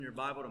Your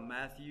Bible to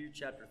Matthew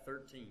chapter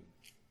 13.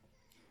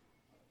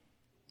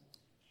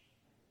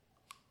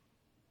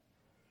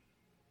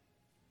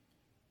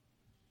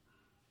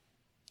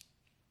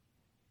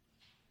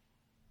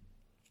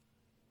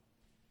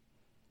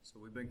 So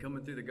we've been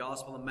coming through the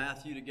Gospel of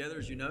Matthew together,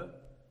 as you know.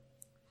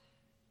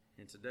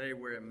 And today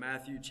we're at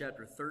Matthew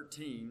chapter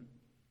 13.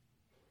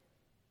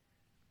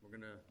 We're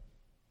going to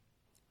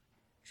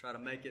try to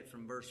make it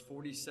from verse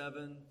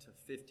 47 to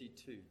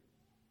 52.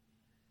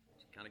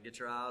 Kind of get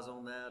your eyes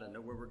on that and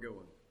know where we're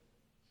going.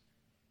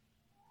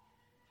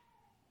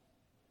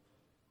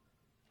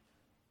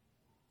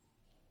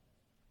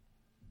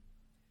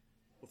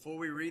 Before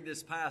we read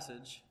this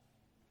passage,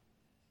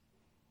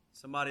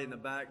 somebody in the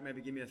back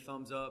maybe give me a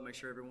thumbs up, make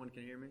sure everyone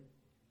can hear me.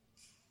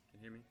 Can you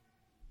hear me?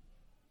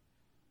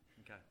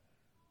 Okay.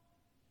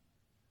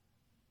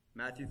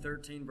 Matthew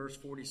 13, verse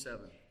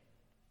 47.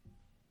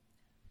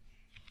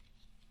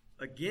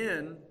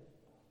 Again,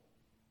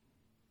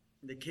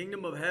 the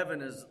kingdom of heaven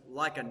is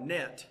like a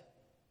net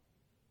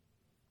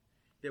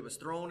that was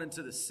thrown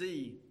into the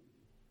sea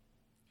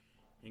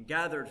and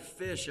gathered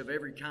fish of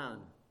every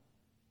kind.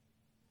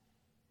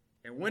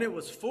 And when it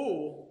was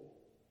full,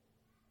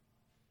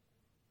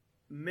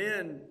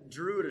 men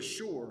drew it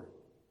ashore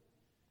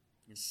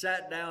and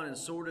sat down and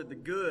sorted the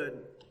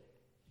good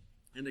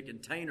in the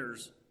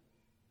containers,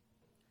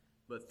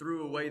 but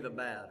threw away the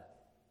bad.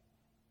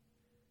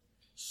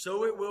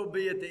 So it will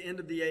be at the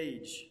end of the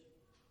age.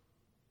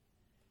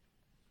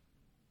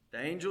 The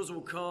angels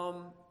will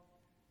come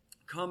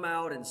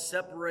out and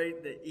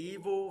separate the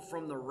evil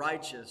from the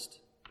righteous,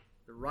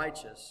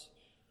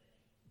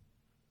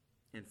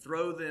 and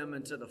throw them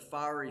into the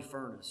fiery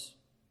furnace.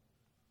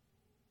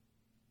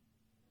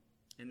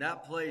 In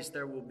that place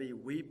there will be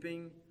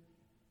weeping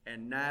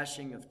and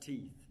gnashing of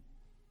teeth.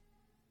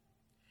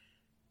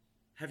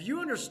 Have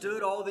you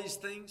understood all these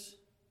things?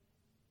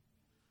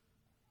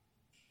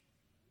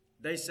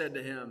 They said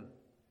to him,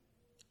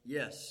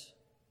 Yes.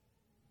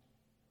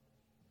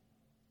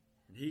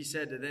 And he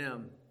said to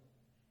them,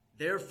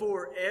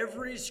 Therefore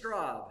every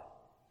scribe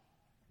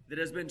that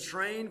has been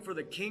trained for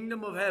the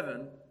kingdom of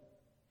heaven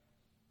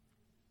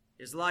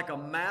is like a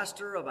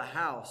master of a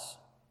house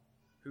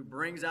who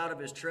brings out of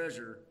his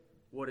treasure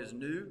what is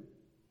new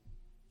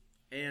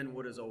and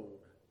what is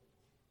old.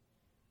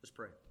 Let's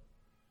pray.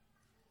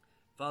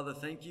 Father,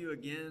 thank you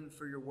again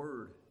for your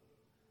word.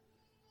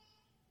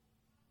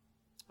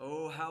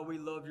 Oh, how we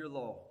love your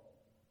law.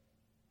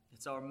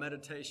 It's our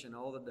meditation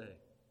all the day.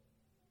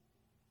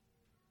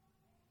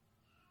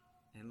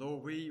 And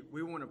Lord, we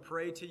want to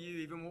pray to you,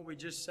 even what we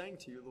just sang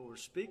to you, Lord.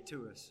 Speak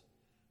to us.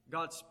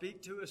 God,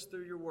 speak to us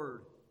through your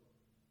word.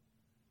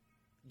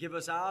 Give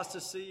us eyes to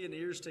see and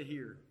ears to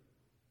hear.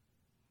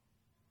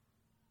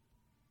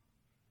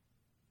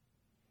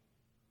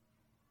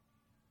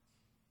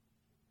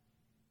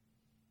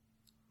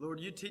 Lord,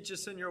 you teach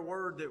us in your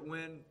word that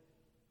when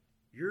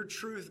your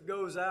truth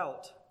goes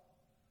out,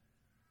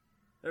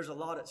 there's a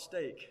lot at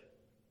stake.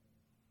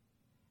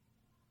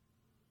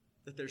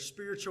 That there's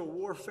spiritual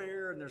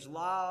warfare and there's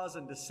lies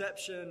and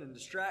deception and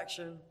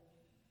distraction.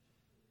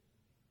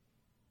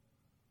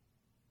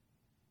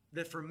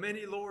 That for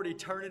many, Lord,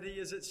 eternity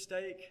is at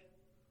stake.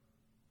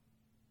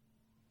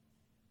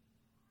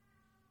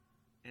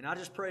 And I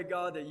just pray,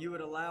 God, that you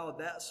would allow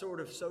that sort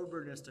of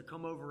soberness to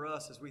come over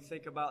us as we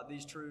think about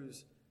these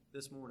truths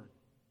this morning.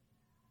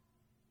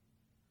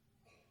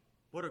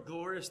 What a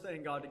glorious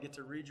thing, God, to get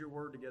to read your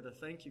word together.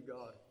 Thank you,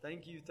 God.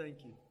 Thank you,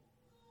 thank you.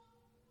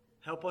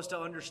 Help us to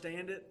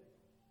understand it.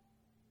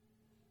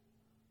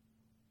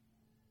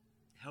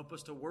 Help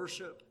us to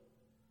worship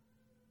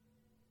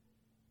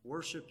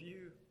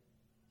you,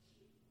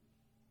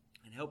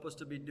 and help us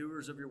to be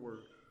doers of your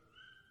word.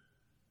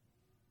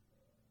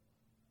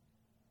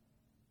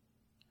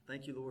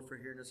 Thank you, Lord, for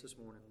hearing us this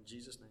morning. In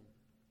Jesus' name,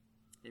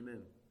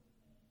 amen.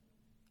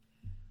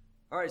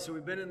 All right, so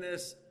we've been in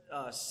this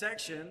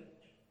section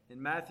in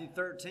Matthew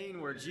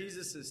 13 where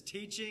Jesus is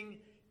teaching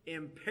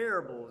in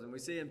parables, and we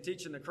see him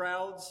teaching the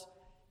crowds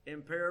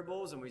in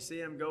parables, and we see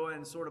him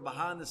going sort of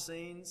behind the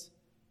scenes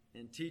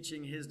and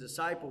teaching his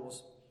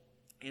disciples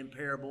in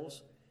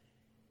parables.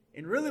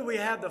 And really we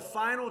have the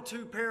final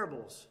two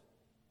parables.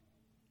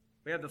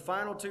 We have the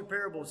final two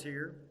parables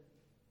here.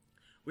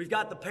 We've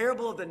got the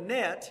parable of the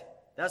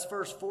net. That's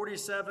verse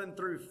 47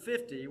 through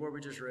 50 where we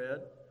just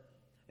read.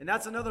 And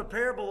that's another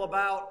parable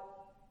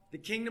about the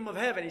kingdom of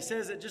heaven. He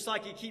says it just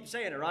like he keeps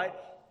saying it, right?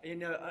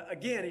 And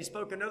again, he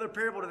spoke another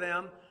parable to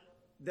them.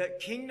 The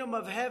kingdom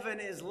of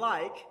heaven is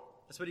like,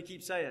 that's what he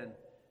keeps saying.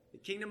 The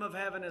kingdom of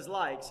heaven is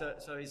like. So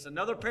it's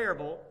another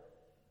parable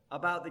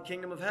about the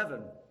kingdom of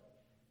heaven.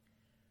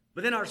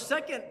 But then our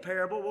second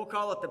parable, we'll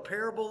call it the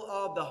parable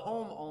of the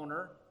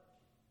homeowner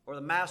or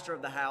the master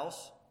of the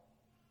house.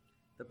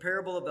 The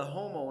parable of the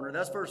homeowner.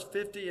 That's verse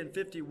 50 and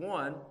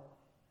 51.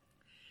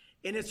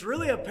 And it's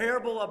really a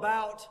parable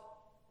about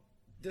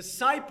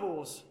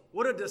disciples.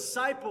 What a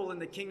disciple in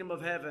the kingdom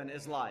of heaven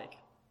is like.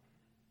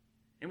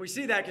 And we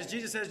see that because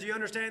Jesus says, do you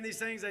understand these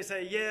things? They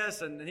say,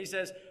 yes. And he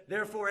says,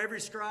 therefore,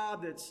 every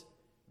scribe that's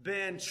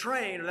been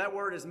trained, or that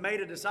word is made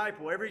a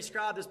disciple. Every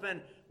scribe that's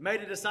been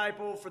made a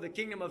disciple for the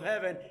kingdom of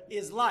heaven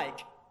is like.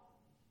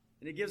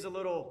 And it gives a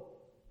little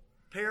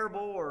parable,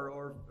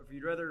 or if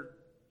you'd rather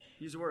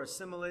use the word a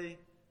simile.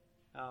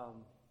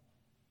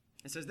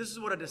 It says this is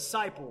what a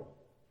disciple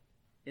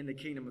in the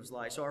kingdom is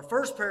like. So our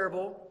first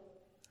parable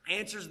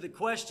answers the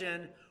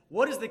question,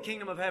 what is the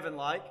kingdom of heaven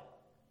like?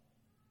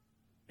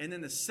 And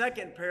then the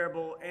second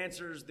parable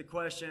answers the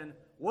question,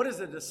 what is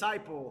a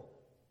disciple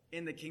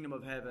in the kingdom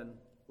of heaven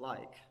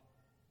like?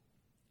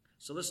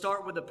 So let's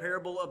start with the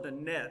parable of the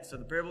net. So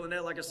the parable of the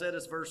net, like I said,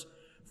 is verse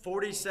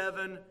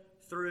 47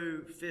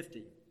 through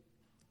 50.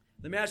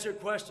 Let me ask you a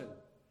question.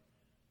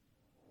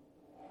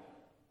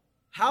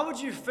 How would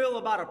you feel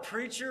about a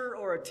preacher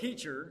or a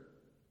teacher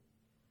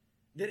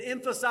that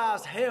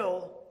emphasized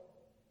hell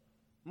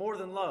more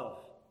than love?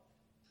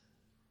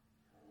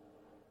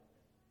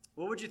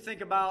 What would you think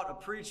about a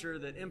preacher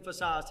that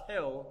emphasized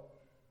hell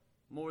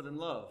more than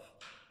love?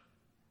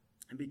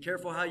 And be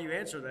careful how you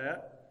answer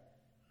that,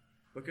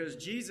 because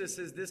Jesus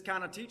is this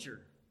kind of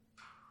teacher.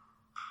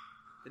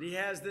 That he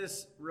has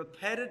this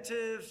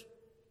repetitive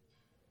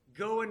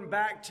going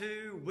back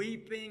to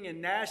weeping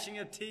and gnashing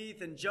of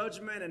teeth and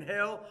judgment and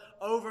hell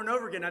over and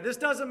over again. Now, this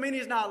doesn't mean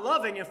he's not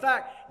loving. In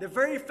fact, the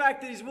very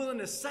fact that he's willing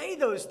to say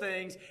those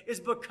things is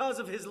because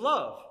of his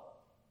love.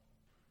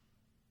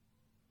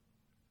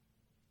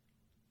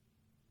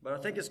 But I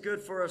think it's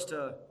good for us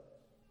to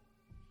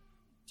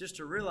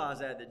realize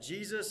that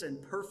Jesus in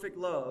perfect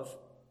love,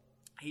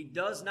 he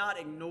does not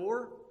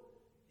ignore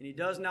and he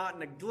does not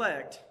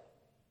neglect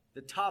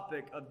the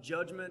topic of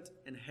judgment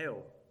and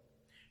hell.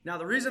 Now,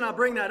 the reason I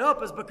bring that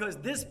up is because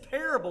this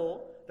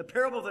parable, the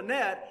parable of the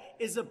net,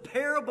 is a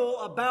parable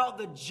about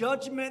the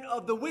judgment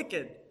of the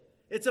wicked.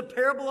 It's a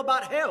parable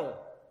about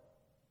hell.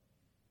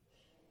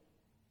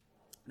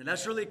 And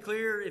that's really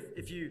clear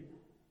if you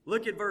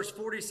look at verse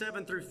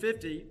 47 through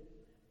 50.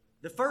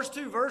 The first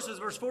two verses,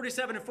 verse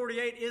 47 and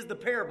 48, is the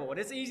parable. And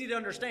it's easy to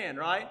understand,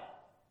 right?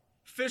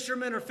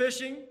 Fishermen are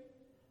fishing.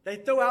 They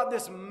throw out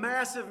this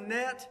massive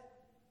net.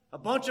 A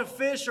bunch of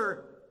fish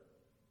are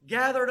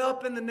gathered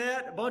up in the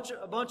net. A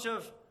bunch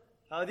of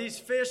these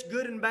fish,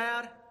 good and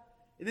bad.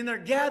 And then they're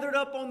gathered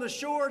up on the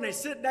shore and they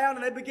sit down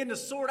and they begin to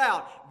sort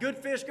out. Good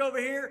fish go over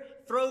here,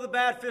 throw the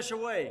bad fish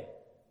away.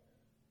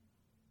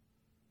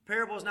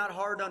 Parable is not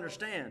hard to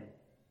understand.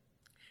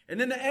 And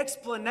then the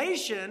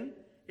explanation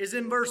is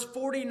in verse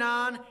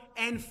 49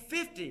 and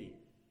 50.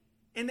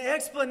 And the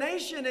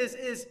explanation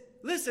is,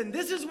 listen,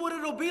 this is what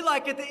it'll be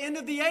like at the end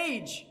of the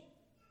age.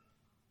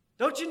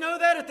 Don't you know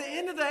that? At the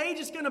end of the age,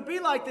 it's going to be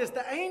like this.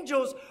 The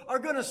angels are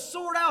going to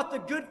sort out the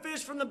good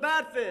fish from the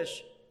bad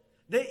fish,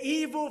 the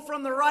evil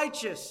from the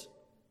righteous.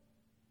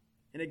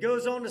 And it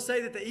goes on to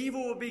say that the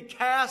evil will be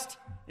cast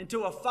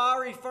into a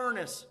fiery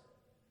furnace,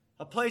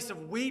 a place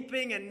of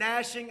weeping and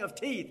gnashing of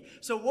teeth.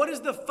 So what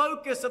is the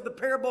focus of the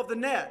parable of the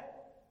net?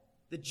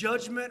 The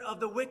judgment of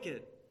the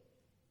wicked.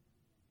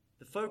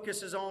 The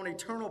focus is on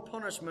eternal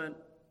punishment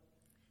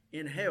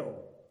in hell.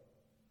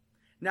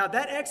 Now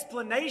that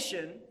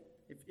explanation,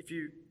 if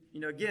you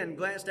again,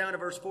 glance down to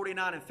verse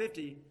 49 and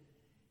 50,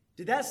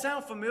 did that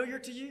sound familiar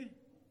to you?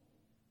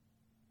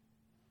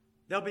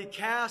 They'll be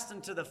cast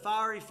into the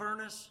fiery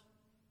furnace.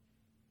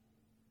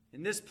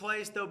 In this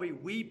place, they'll be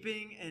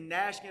weeping and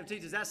gnashing of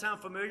teeth. Does that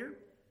sound familiar?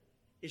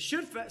 It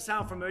should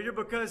sound familiar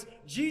because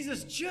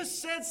Jesus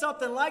just said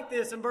something like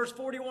this in verse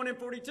 41 and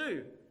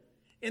 42.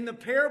 In the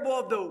parable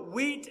of the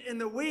wheat and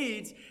the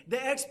weeds,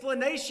 the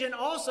explanation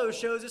also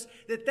shows us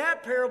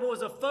that parable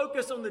is a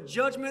focus on the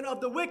judgment of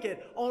the wicked,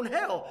 on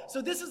hell.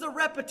 So this is a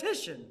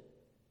repetition.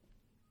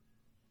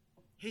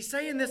 He's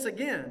saying this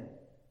again.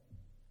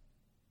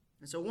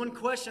 And so one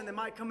question that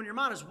might come in your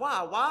mind is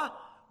why?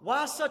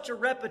 Why such a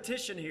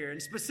repetition here?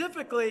 And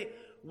specifically,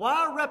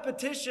 why a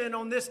repetition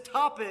on this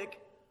topic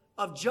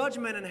of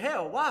judgment and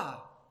hell? Why?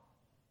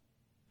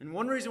 And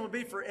one reason would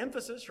be for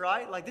emphasis,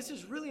 right? Like, this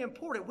is really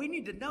important. We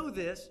need to know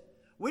this.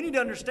 We need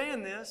to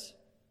understand this.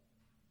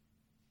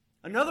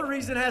 Another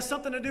reason has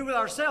something to do with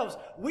ourselves.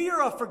 We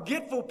are a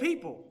forgetful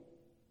people.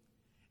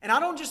 And I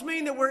don't just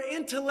mean that we're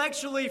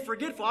intellectually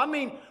forgetful. I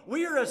mean,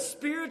 we are a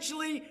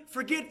spiritually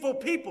forgetful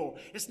people.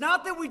 It's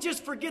not that we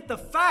just forget the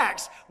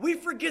facts. We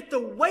forget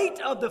the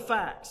weight of the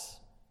facts.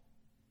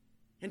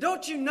 And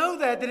don't you know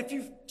that if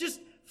you've just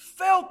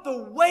felt the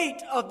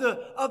weight of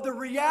the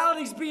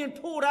realities being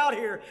pulled out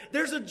here,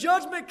 there's a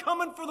judgment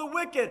coming for the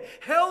wicked.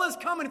 Hell is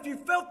coming. If you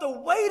felt the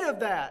weight of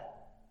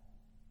that,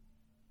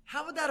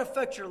 how would that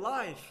affect your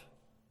life?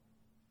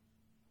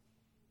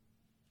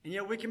 And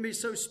yet we can be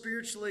so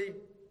spiritually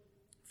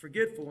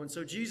forgetful. And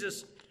so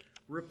Jesus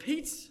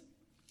repeats,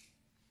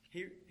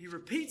 he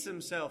repeats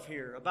himself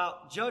here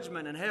about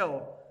judgment and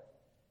hell.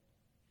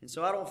 And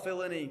so I don't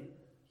feel any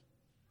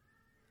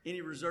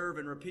reserve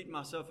in repeating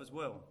myself as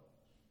well.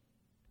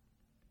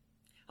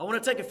 I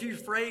want to take a few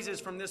phrases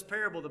from this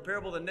parable, the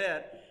parable of the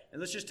net, and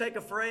let's just take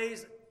a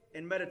phrase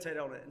and meditate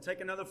on it, and take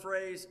another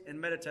phrase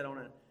and meditate on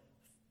it.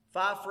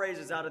 5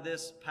 phrases out of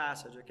this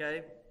passage,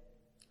 okay?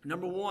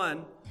 Number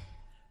 1,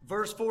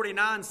 verse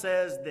 49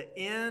 says, the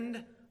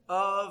end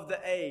of the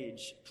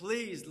age.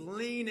 Please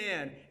lean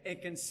in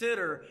and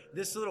consider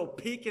this little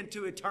peek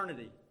into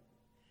eternity.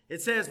 It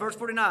says, verse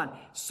 49,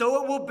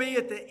 so it will be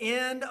at the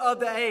end of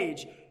the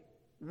age.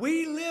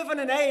 We live in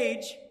an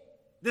age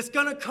that's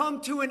going to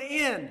come to an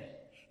end.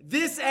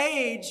 This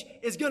age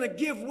is going to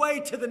give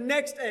way to the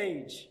next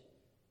age.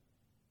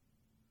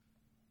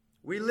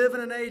 We live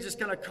in an age that's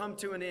going to come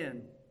to an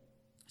end.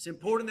 It's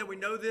important that we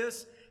know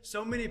this.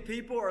 So many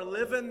people are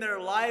living their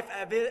life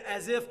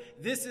as if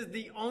this is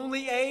the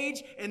only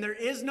age and there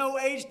is no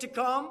age to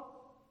come.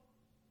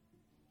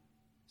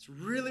 It's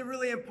really,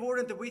 really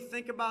important that we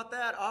think about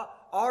that.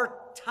 Our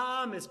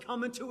time is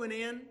coming to an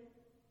end.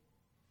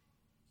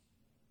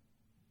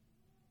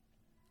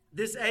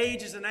 This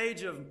age is an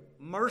age of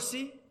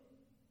mercy.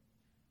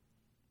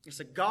 It's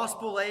a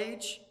gospel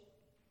age.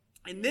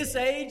 In this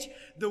age,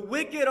 the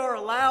wicked are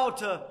allowed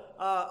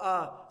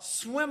to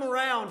swim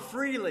around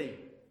freely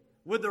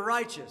with the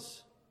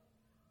righteous.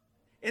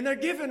 And they're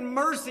given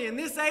mercy. In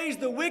this age,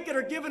 the wicked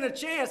are given a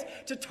chance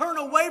to turn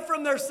away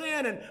from their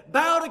sin and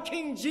bow to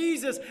King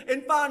Jesus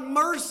and find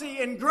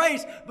mercy and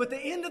grace. But the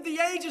end of the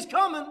age is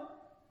coming.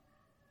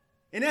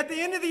 And at the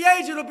end of the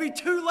age, it'll be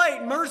too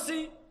late.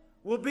 Mercy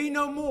will be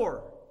no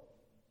more.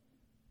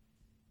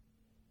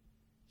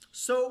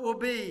 So it will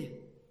be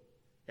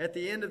at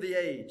the end of the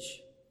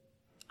age.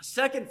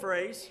 Second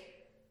phrase,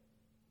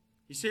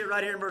 you see it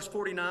right here in verse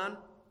 49.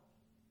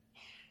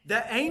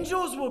 The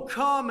angels will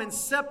come and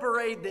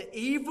separate the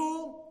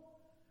evil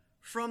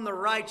from the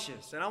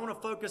righteous. And I want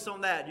to focus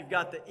on that. You've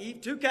got the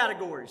two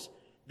categories,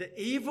 the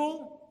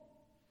evil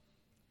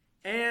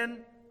and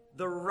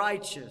the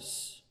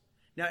righteous.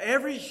 Now,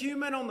 every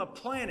human on the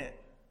planet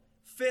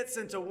fits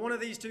into one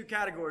of these two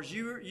categories.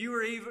 You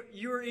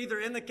are either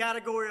in the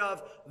category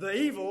of the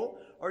evil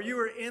or you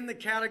are in the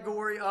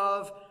category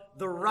of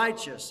the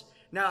righteous.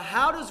 Now,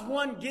 how does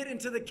one get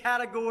into the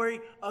category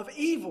of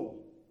evil?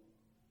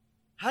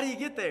 How do you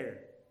get there?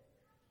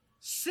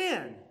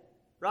 Sin,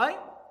 right?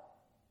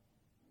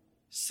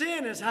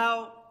 Sin is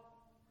how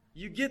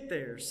you get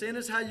there. Sin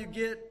is how you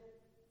get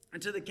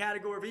into the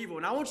category of evil.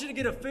 And I want you to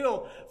get a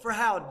feel for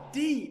how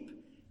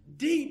deep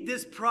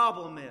this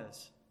problem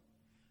is.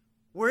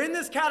 We're in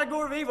this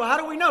category of evil. How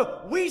do we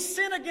know? We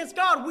sin against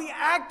God. We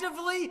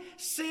actively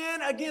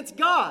sin against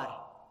God.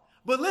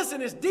 But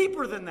listen, it's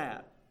deeper than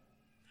that.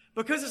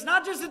 Because it's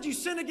not just that you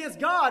sin against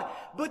God,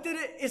 but that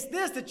it's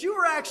this, that you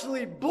were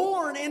actually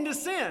born into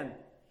sin.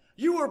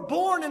 You were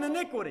born in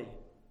iniquity.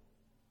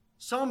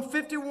 Psalm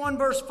 51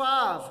 verse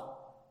 5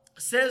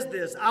 says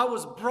this, I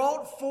was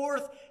brought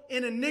forth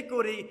in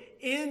iniquity,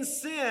 in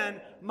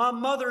sin my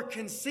mother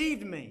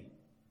conceived me.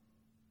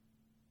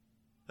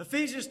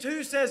 Ephesians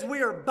 2 says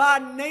we are by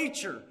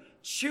nature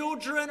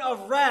children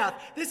of wrath.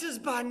 This is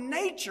by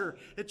nature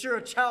that you're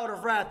a child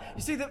of wrath.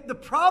 You see, the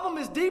problem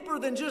is deeper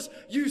than just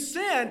you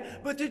sin,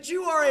 but that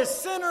you are a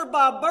sinner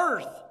by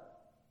birth.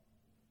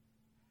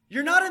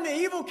 You're not in the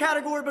evil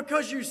category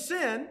because you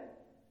sin.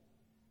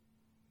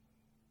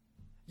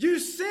 You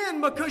sin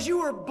because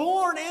you were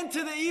born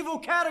into the evil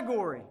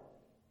category.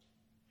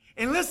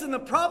 And listen, the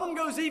problem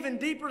goes even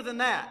deeper than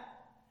that.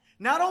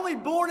 Not only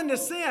born into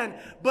sin,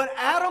 but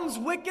Adam's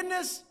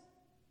wickedness,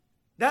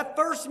 that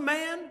first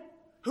man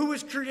who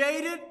was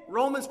created,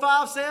 Romans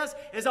 5 says,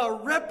 is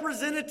our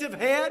representative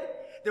head,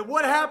 that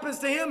what happens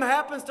to him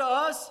happens to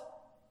us.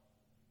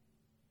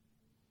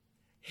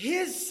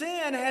 His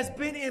sin has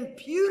been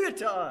imputed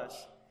to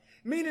us,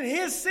 meaning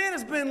his sin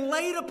has been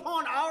laid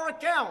upon our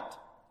account.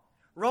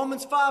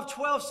 Romans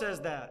 5:12 says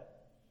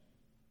that.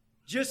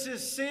 Just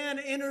as sin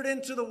entered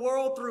into the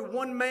world through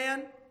one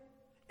man,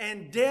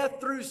 and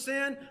death through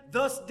sin,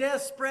 thus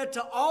death spread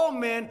to all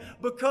men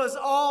because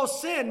all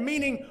sin,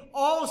 meaning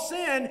all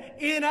sin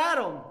in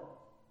Adam.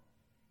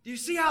 Do you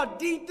see how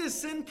deep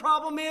this sin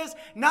problem is?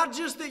 Not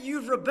just that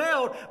you've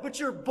rebelled, but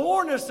you're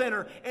born a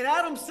sinner, and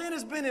Adam's sin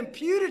has been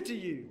imputed to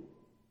you.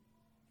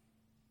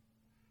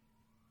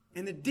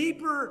 And the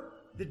deeper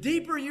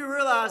you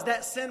realize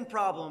that sin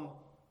problem,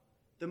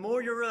 the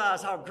more you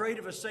realize how great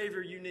of a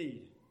Savior you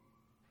need.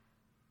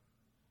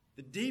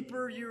 The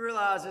deeper you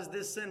realize is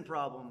this sin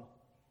problem,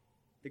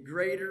 the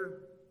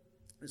greater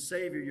the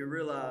Savior you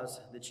realize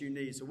that you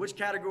need. So which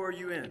category are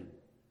you in?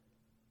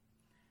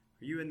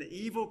 Are you in the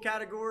evil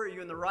category or are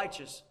you in the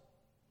righteous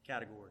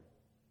category?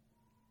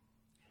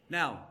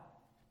 Now,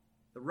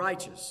 the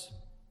righteous.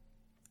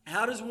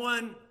 How does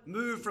one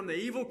move from the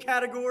evil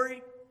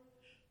category?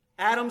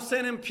 Adam's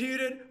sin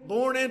imputed,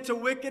 born into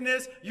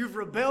wickedness. You've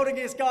rebelled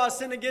against God,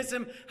 sinned against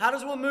Him. How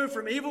does one move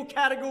from evil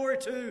category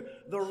to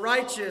the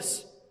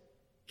righteous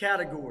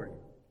category?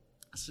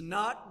 It's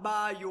not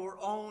by your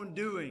own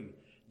doing.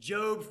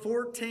 Job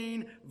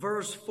 14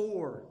 verse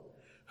 4.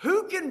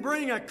 Who can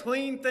bring a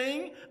clean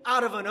thing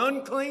out of an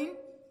unclean?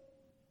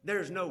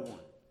 There's no one.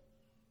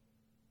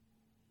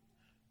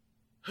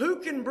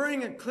 Who can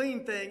bring a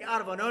clean thing out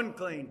of an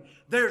unclean?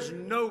 There's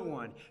no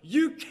one.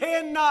 You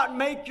cannot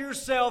make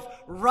yourself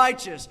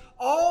righteous.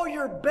 All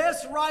your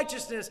best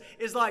righteousness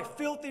is like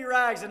filthy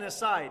rags in His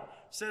sight,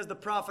 says the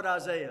prophet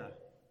Isaiah.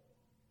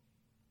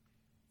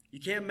 You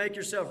can't make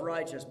yourself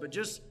righteous, but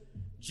just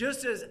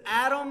just as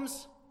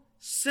Adam's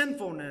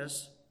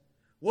sinfulness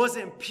was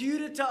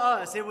imputed to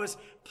us, it was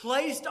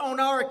placed on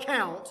our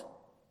account,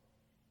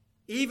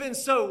 even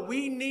so,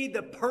 we need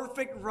the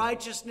perfect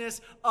righteousness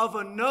of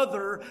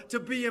another to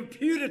be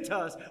imputed to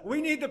us.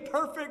 We need the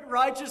perfect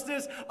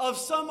righteousness of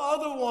some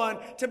other one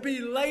to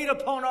be laid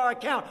upon our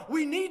account.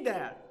 We need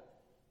that.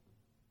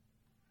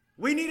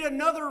 We need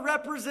another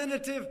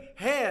representative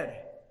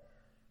head.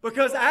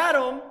 Because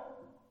Adam,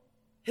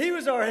 he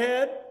was our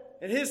head,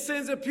 and his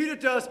sins imputed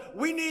to us.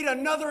 We need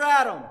another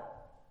Adam,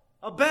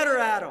 a better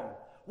Adam,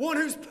 one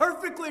who's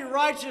perfectly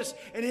righteous,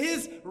 and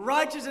his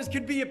righteousness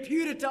could be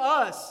imputed to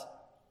us.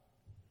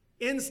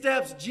 In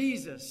steps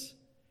Jesus.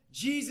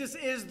 Jesus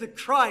is the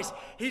Christ.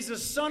 He's the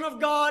Son of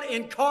God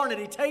incarnate.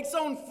 He takes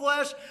on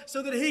flesh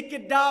so that he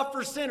could die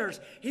for sinners.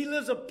 He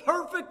lives a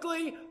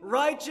perfectly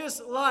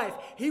righteous life.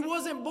 He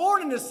wasn't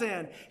born into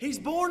sin. He's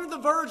born of the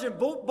Virgin,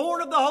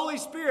 born of the Holy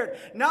Spirit,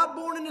 not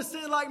born into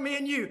sin like me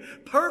and you.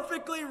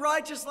 Perfectly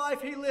righteous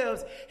life he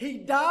lives. He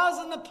dies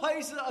in the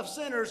place of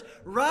sinners,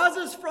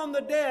 rises from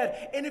the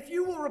dead, and if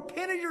you will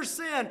repent of your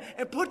sin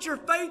and put your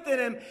faith in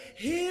him,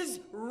 his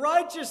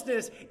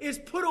righteousness is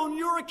put on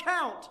your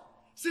account.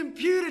 It's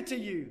imputed to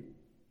you.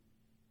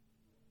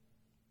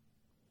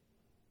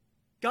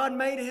 God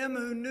made him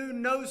who knew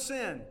no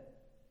sin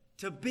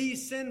to be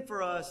sin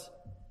for us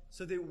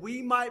so that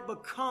we might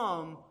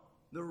become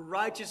the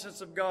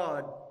righteousness of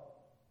God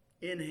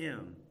in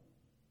him.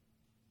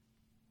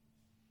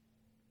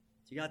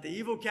 So you got the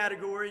evil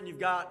category and you've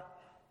got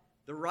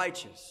the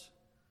righteous.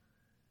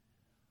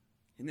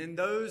 And then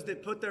those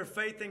that put their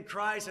faith in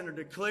Christ and are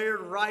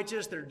declared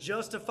righteous, they're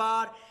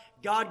justified.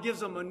 God gives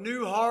them a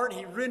new heart.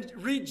 He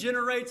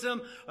regenerates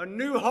them, a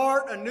new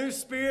heart, a new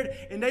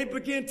spirit, and they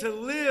begin to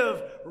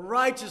live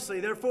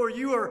righteously. Therefore,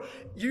 you are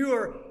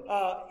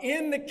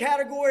in the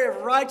category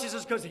of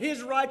righteousness because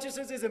his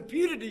righteousness is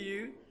imputed to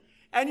you,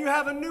 and you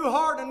have a new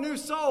heart, a new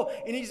soul,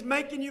 and he's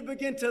making you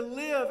begin to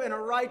live in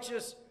a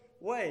righteous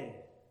way.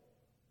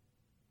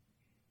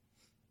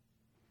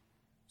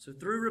 So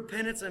through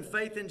repentance and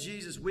faith in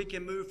Jesus, we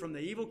can move from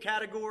the evil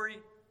category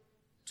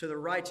to the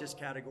righteous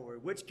category.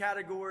 Which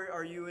category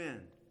are you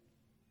in?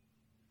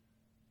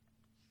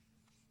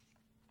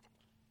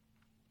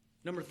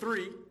 Number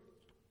 3,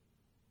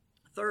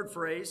 third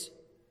phrase,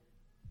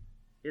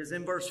 is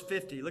in verse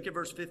 50. Look at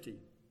verse 50.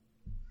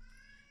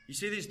 You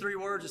see these 3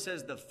 words? It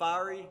says the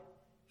fiery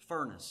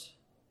furnace.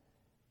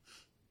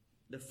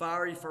 The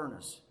fiery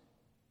furnace.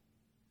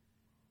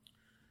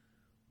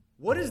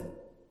 What's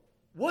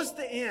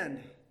the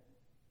end?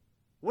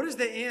 What is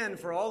the end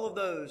for all of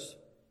those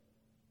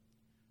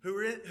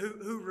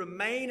who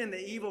remain in the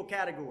evil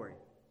category,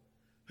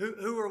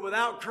 who are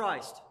without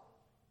Christ?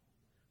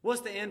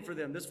 What's the end for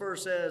them? This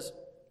verse says,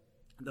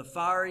 the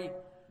fiery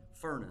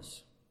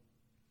furnace.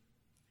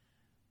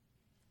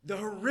 The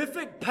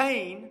horrific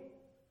pain,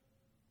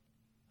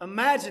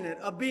 imagine it,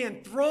 of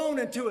being thrown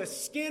into a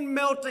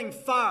skin-melting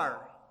fire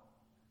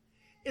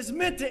is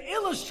meant to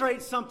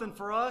illustrate something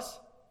for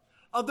us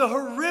of the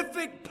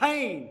horrific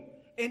pain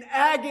and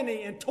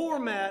agony and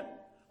torment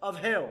of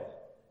hell.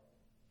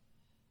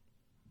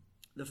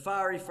 The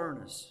fiery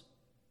furnace.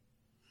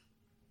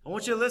 I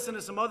want you to listen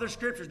to some other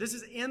scriptures. This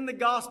is in the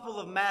Gospel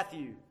of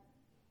Matthew.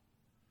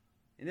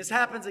 And this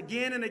happens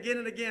again and again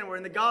and again, where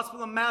in the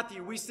Gospel of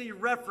Matthew we see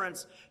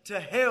reference to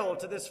hell,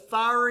 to this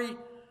fiery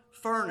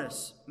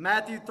furnace.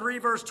 Matthew 3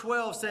 verse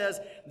 12 says,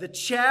 the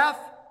chaff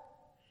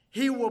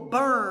he will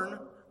burn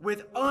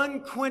with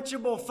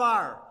unquenchable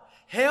fire.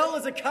 Hell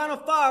is a kind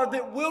of fire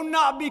that will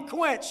not be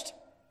quenched,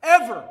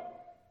 ever.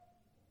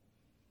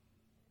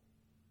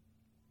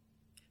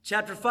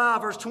 Chapter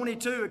 5, verse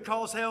 22, it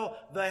calls hell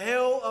the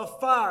hell of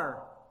fire.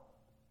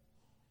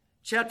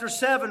 Chapter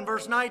 7,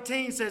 verse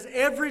 19 says,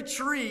 every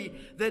tree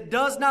that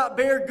does not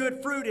bear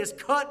good fruit is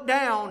cut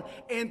down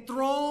and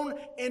thrown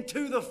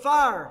into the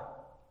fire.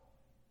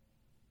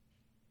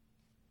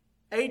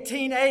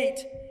 18:8,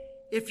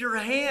 if your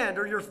hand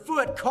or your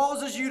foot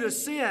causes you to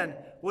sin,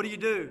 what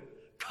do?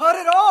 Cut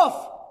it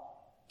off.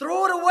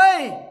 Throw it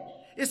away.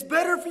 It's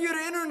better for you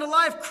to enter into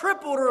life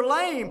crippled or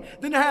lame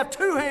than to have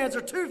 2 hands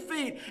or 2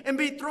 feet and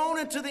be thrown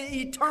into the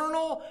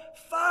eternal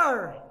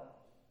fire.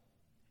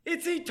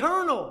 It's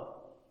eternal.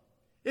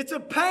 It's a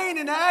pain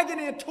and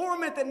agony and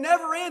torment that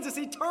never ends. It's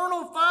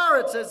eternal fire,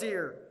 it says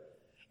here.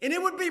 And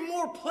it would be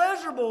more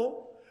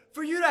pleasurable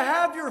for you to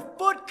have your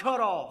foot cut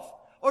off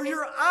or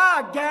your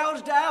eye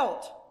gouged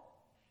out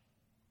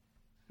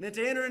than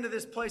to enter into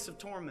this place of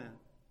torment.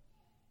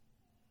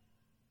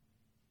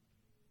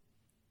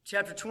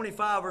 Chapter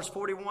 25, verse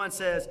 41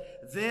 says,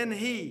 then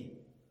he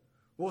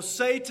will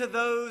say to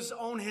those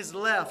on his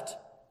left,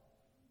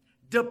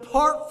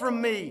 depart from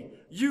me,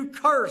 you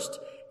cursed,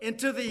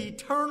 into the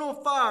eternal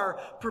fire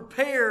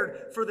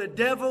prepared for the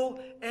devil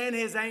and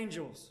his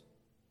angels.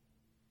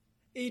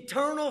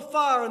 Eternal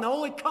fire, and the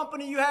only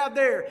company you have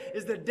there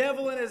is the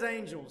devil and his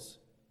angels,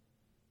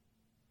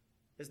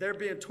 as they're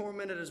being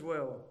tormented as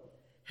well.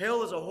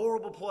 Hell is a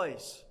horrible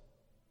place.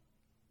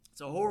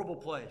 It's a horrible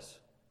place.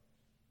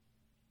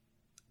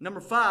 Number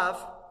 4,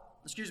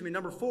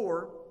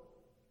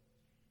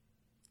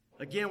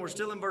 Again, we're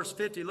still in verse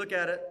 50. Look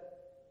at it.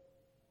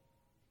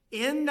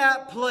 In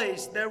that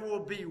place there will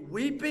be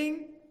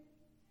weeping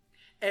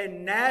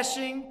and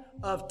gnashing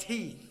of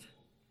teeth.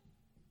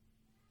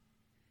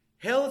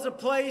 Hell is a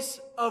place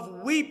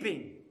of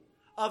weeping,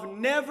 of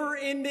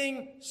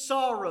never-ending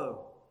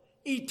sorrow,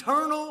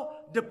 eternal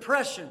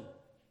depression.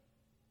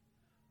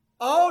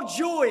 All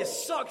joy is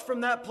sucked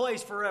from that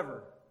place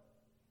forever.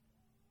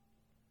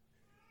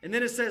 And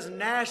then it says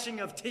gnashing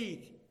of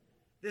teeth.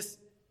 This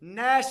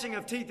gnashing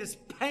of teeth, this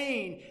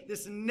pain,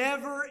 this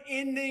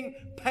never-ending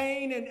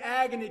pain and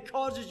agony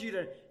causes you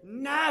to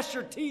gnash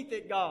your teeth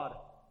at God.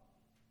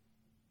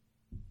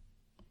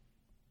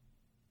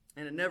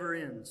 And it never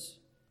ends.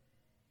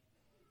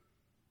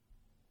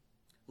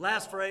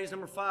 Last phrase,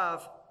 number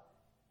 5.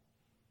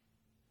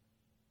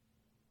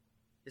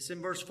 It's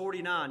in verse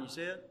 49. You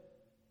see it?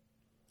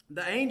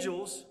 The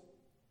angels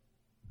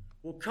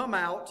will come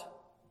out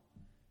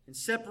and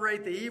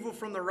separate the evil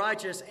from the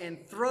righteous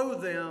and throw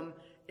them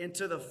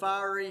into the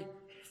fiery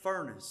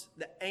furnace.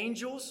 The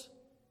angels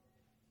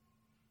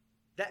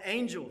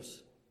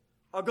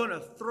are going to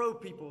throw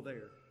people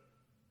there.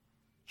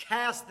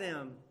 Cast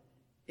them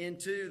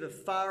into the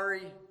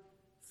fiery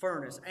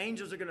furnace.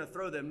 Angels are going to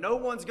throw them. No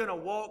one's going to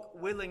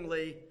walk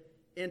willingly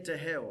into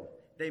hell.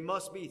 They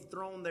must be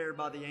thrown there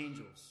by the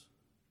angels.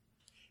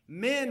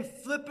 Men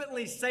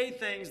flippantly say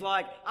things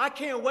like, I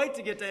can't wait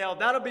to get to hell.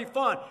 That'll be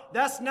fun.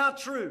 That's not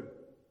true.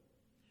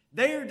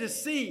 They are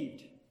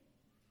deceived.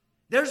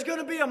 There's going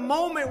to be a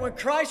moment when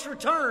Christ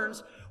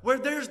returns where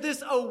there's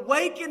this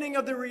awakening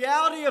of the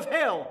reality of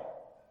hell.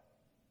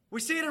 We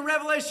see it in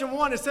Revelation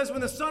 1. It says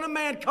when the Son of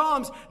Man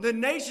comes, the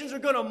nations are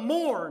going to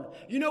mourn.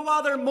 You know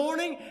why they're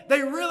mourning?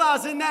 They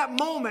realize in that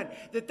moment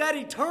that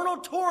eternal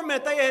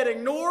torment they had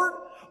ignored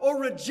or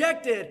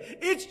rejected,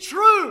 it's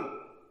true.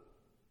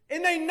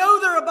 And they know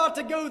they're about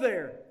to go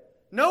there.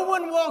 No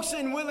one walks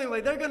in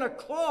willingly. They're going to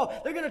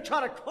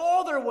try to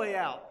claw their way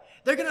out.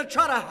 They're going to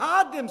try to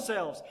hide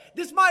themselves.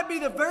 This might be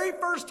the very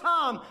first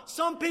time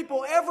some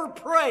people ever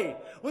pray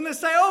when they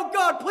say, oh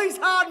God, please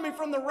hide me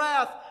from the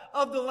wrath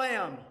of the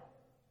Lamb.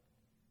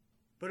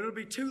 But it'll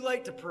be too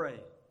late to pray.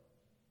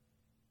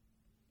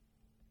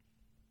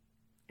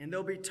 And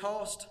they'll be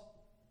tossed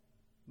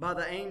by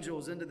the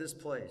angels into this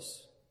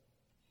place.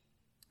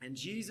 And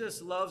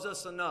Jesus loves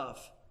us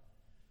enough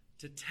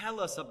to tell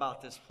us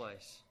about this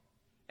place.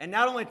 And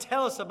not only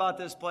tell us about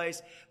this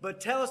place, but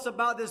tell us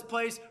about this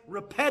place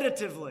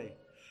repetitively.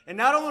 And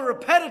not only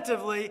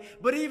repetitively,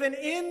 but even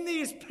in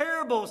these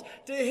parables,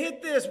 to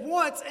hit this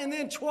once and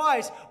then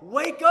twice.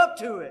 Wake up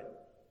to it.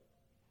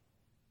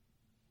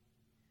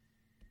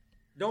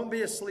 Don't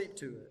be asleep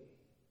to it.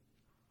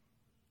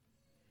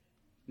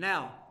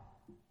 Now,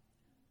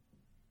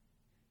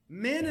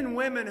 men and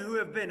women who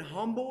have been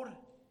humbled,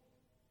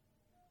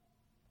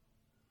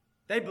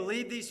 they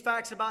believe these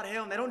facts about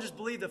hell, and they don't just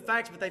believe the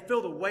facts, but they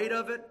feel the weight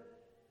of it.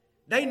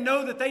 They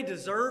know that they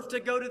deserve to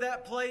go to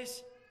that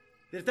place.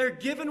 That if they're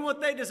given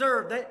what they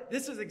deserve,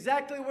 this is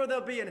exactly where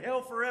they'll be in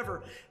hell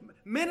forever.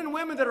 Men and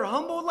women that are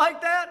humbled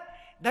like that,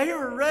 they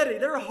are ready.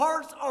 Their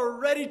hearts are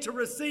ready to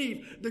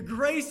receive the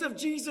grace of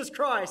Jesus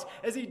Christ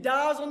as He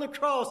dies on the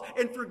cross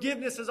and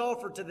forgiveness is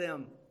offered to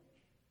them.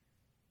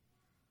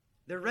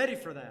 They're ready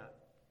for that.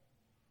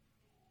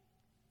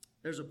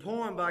 There's a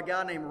poem by a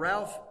guy named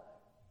Ralph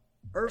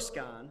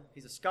Erskine.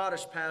 He's a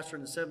Scottish pastor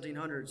in the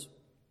 1700s.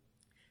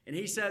 And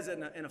he says it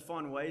in a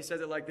fun way. He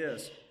says it like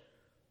this.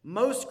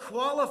 Most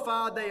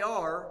qualified they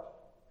are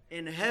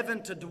in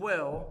heaven to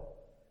dwell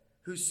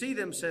who see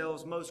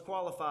themselves most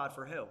qualified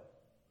for hell.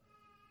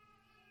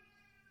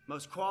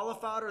 Most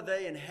qualified are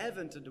they in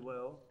heaven to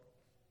dwell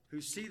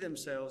who see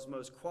themselves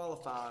most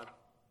qualified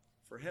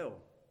for hell.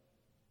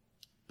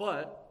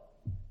 But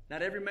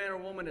not every man or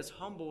woman is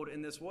humbled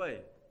in this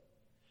way.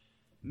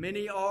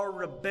 Many are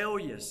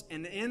rebellious,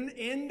 and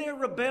in their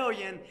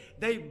rebellion,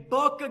 they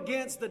buck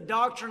against the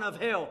doctrine of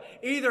hell.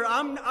 Either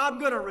I'm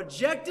going to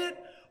reject it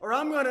or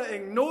I'm going to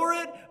ignore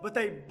it, but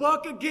they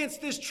buck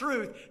against this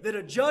truth that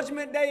a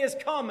judgment day is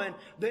coming.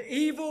 The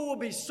evil will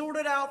be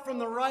sorted out from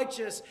the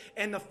righteous,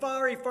 and the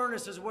fiery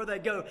furnace is where they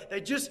go.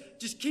 They just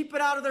keep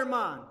it out of their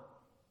mind.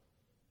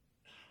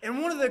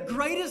 And one of the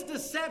greatest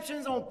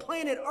deceptions on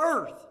planet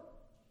Earth,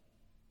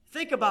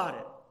 think about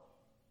it,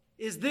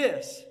 is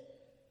this.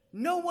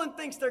 No one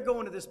thinks they're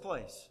going to this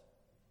place.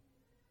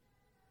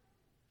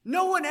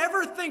 No one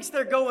ever thinks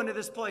they're going to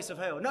this place of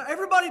hell. No,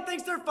 everybody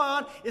thinks they're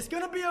fine. It's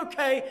going to be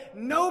okay.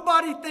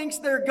 Nobody thinks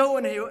they're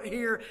going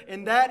here,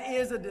 and that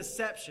is a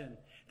deception.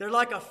 They're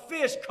like a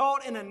fish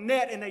caught in a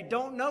net, and they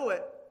don't know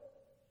it.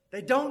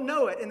 They don't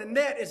know it, and the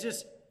net is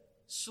just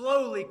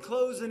slowly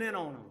closing in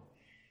on them.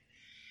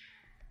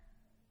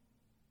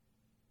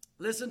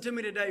 Listen to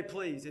me today,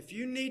 please. If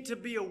you need to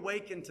be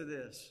awakened to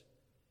this,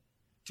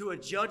 to a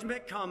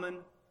judgment coming,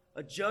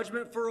 a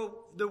judgment for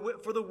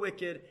the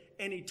wicked,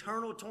 and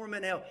eternal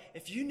torment in hell.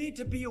 If you need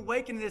to be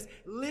awakened to this,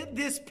 let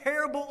this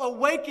parable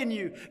awaken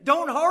you.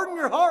 Don't harden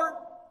your heart.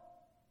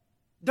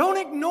 Don't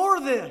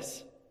ignore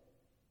this.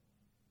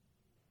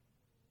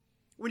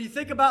 When you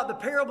think about the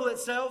parable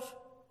itself,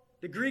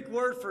 the Greek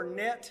word for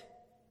net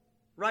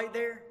right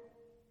there,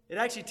 it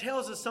actually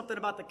tells us something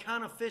about the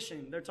kind of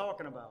fishing they're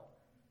talking about.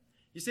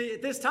 You see,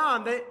 at this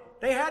time,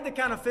 they had the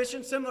kind of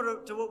fishing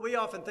similar to what we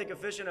often think of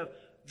fishing, of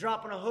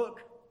dropping a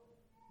hook,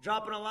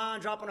 dropping a line,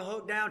 dropping a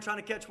hook down, trying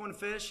to catch one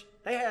fish.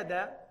 They had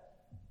that.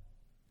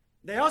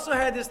 They also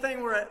had this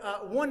thing where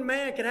one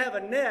man could have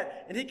a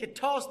net, and he could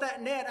toss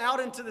that net out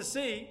into the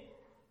sea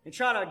and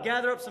try to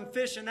gather up some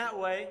fish in that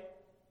way.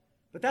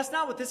 But that's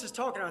not what this is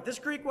talking about. This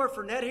Greek word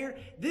for net here,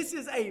 this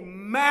is a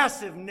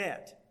massive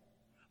net.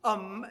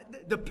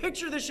 The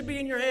picture that should be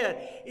in your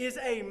head is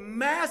a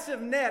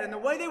massive net. And the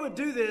way they would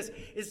do this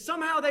is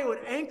somehow they would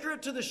anchor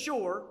it to the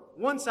shore,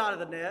 one side of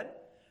the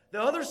net,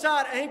 the other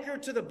side anchor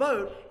it to the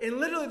boat, and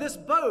literally this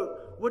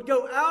boat would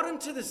go out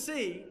into the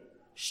sea,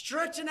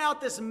 stretching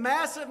out this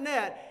massive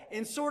net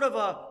in sort of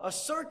a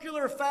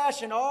circular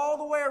fashion all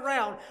the way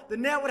around. The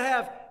net would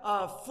have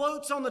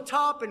floats on the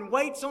top and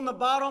weights on the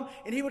bottom,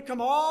 and he would come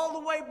all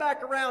the way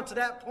back around to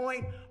that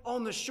point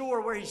on the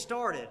shore where he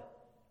started.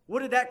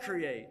 What did that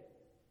create?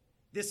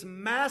 This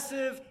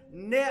massive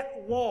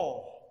net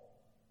wall.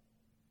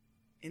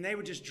 And they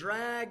would just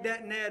drag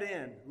that net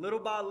in, little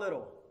by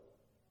little,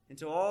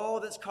 until all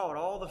that's caught,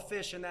 all the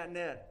fish in that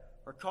net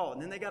are caught.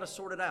 And then they got to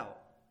sort it out.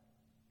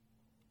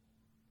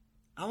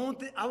 I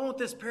want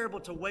this parable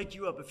to wake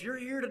you up. If you're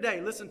here today,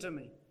 listen to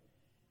me,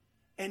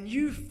 and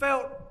you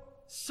felt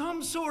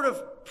some sort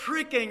of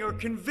pricking or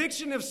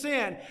conviction of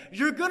sin,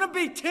 you're going to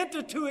be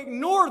tempted to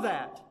ignore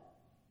that.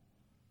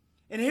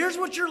 And here's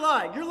what you're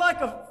like. You're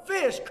like a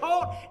fish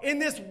caught in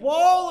this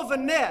wall of a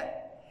net.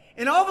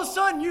 And all of a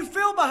sudden, you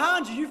feel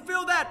behind you. You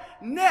feel that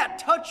net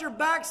touch your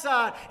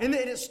backside. And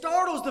it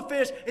startles the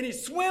fish. And he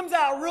swims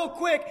out real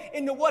quick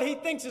into what he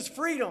thinks is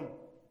freedom.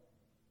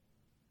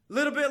 A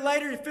little bit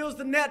later, he feels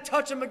the net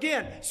touch him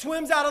again.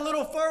 Swims out a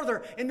little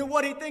further into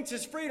what he thinks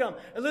is freedom.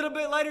 A little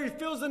bit later, he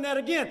feels the net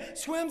again.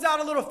 Swims out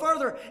a little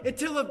further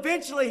until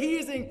eventually he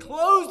is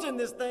enclosed in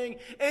this thing.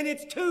 And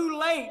it's too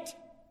late.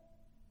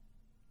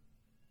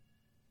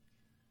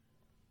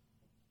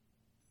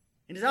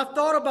 And as I've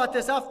thought about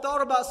this, I've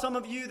thought about some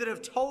of you that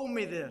have told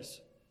me this.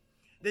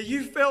 That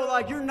you felt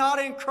like you're not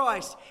in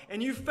Christ.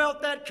 And you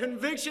felt that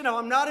conviction of,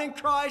 I'm not in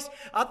Christ.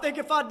 I think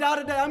if I die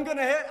today, I'm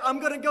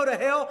going to go to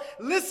hell.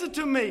 Listen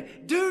to me.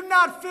 Do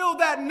not feel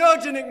that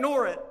nudge and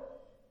ignore it.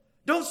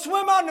 Don't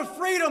swim out into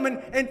freedom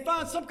and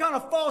find some kind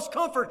of false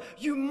comfort.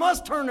 You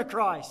must turn to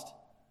Christ.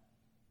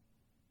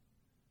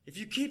 If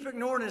you keep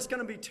ignoring it, it's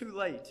going to be too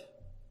late.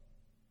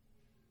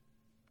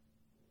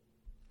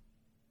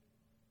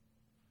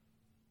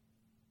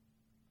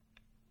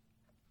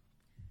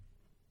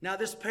 Now,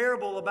 this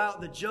parable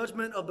about the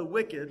judgment of the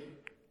wicked,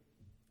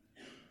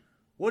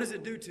 what does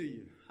it do to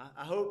you?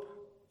 I hope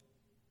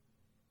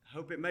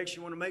it makes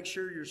you want to make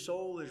sure your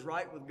soul is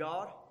right with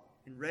God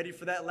and ready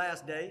for that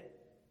last day.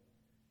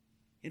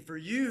 And for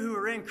you who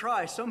are in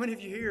Christ, so many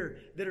of you here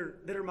that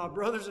are my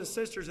brothers and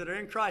sisters that are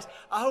in Christ,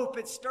 I hope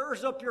it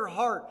stirs up your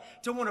heart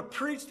to want to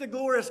preach the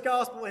glorious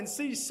gospel and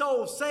see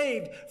souls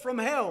saved from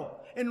hell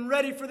and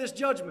ready for this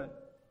judgment.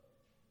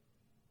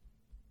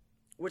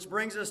 Which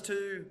brings us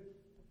to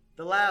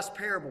the last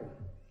parable,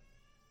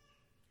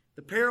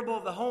 the parable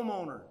of the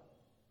homeowner.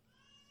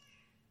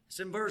 It's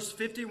in verse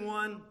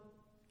 51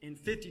 and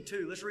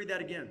 52. Let's read that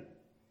again.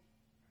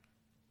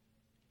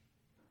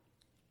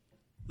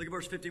 Look at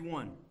verse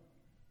 51.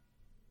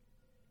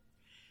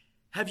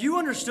 Have you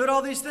understood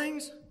all these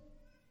things?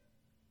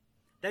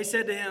 They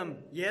said to him,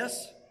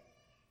 yes.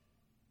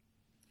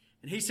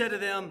 And he said to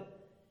them,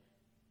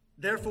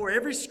 therefore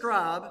every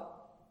scribe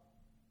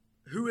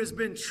who has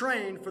been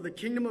trained for the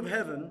kingdom of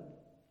heaven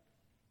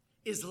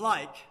is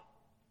like,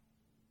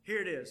 here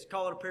it is,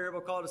 call it a parable,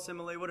 call it a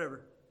simile,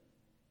 whatever,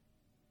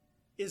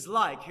 is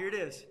like, here it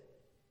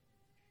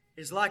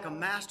is like a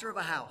master of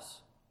a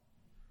house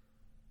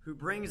who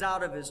brings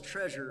out of his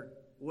treasure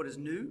what is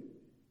new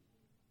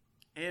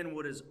and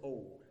what is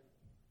old.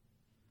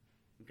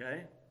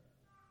 Okay?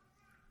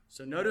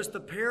 So notice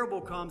the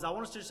parable comes. I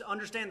want us to just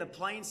understand the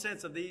plain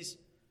sense of these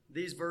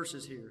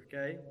verses here,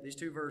 okay? These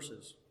two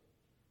verses.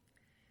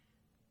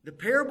 The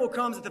parable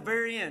comes at the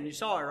very end. You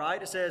saw it, right?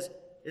 It says,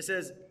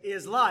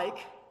 is like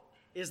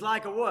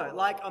a what?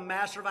 Like a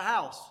master of a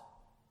house.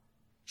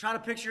 Try to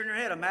picture in your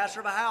head a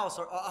master of a house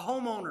or a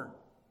homeowner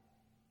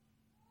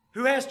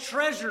who has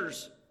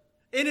treasures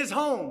in his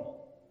home.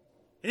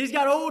 And he's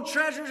got old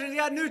treasures and he's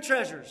got new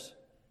treasures.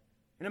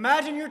 And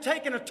imagine you're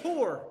taking a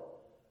tour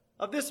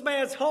of this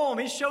man's home.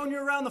 He's showing you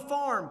around the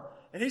farm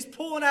and he's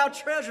pulling out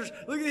treasures.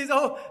 Look at these,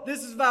 oh,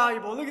 this is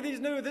valuable. Look at these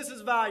new, this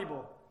is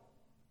valuable.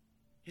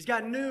 He's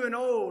got new and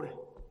old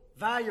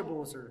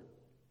valuables or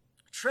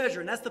treasure,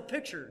 and that's the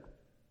picture.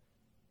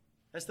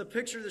 That's the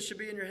picture that should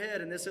be in your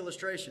head in this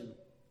illustration.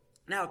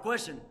 Now, a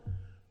question.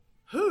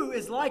 Who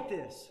is like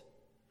this?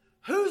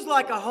 Who's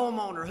like a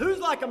homeowner? Who's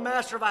like a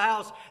master of a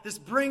house that's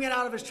bringing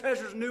out of his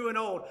treasures new and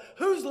old?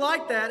 Who's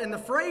like that? And the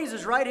phrase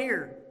is right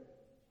here.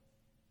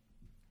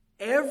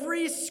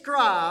 Every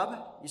scribe,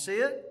 you see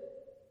it?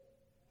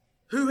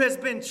 Who has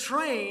been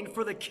trained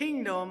for the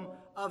kingdom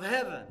of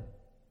heaven.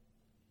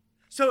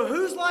 So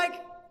who's like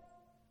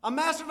a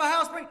master of a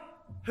house?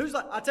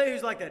 I'll tell you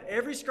who's like that.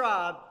 Every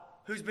scribe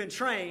who's been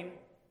trained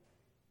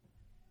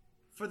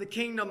for the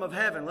kingdom of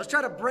heaven. Let's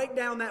try to break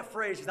down that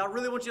phrase because I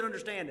really want you to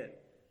understand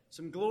it.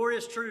 Some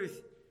glorious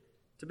truth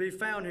to be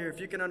found here if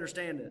you can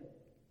understand it.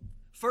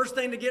 First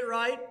thing to get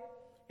right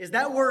is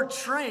that word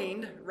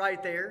trained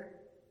right there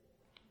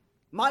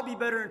might be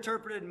better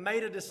interpreted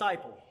made a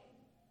disciple.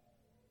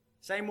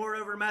 Same word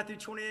over in Matthew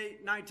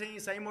 28:19,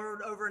 same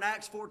word over in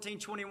Acts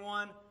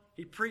 14:21.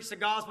 He preached the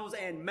Gospels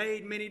and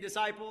made many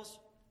disciples.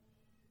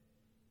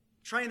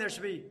 Trained there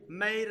should be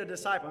made a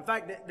disciple. In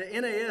fact, the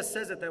NAS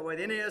says it that way.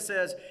 The NAS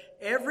says,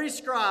 every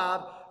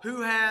scribe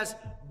who has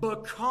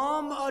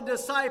become a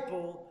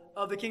disciple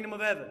of the kingdom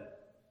of heaven.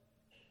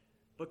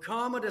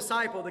 Become a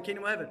disciple of the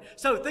kingdom of heaven.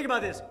 So think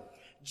about this.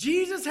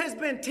 Jesus has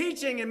been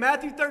teaching in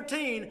Matthew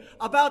 13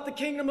 about the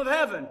kingdom of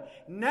heaven.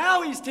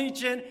 Now he's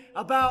teaching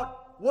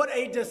about what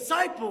a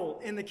disciple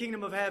in the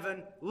kingdom of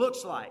heaven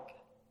looks like.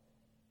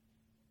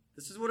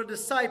 This is what a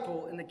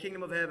disciple in the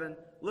kingdom of heaven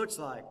looks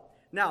like.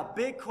 Now,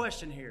 big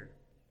question here.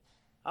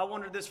 I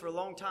wondered this for a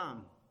long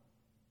time.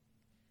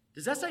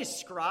 Does that say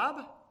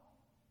scribe?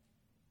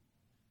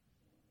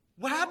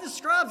 Well, how did the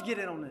scribes get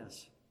in on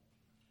this?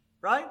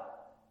 Right?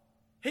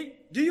 He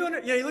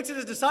looks at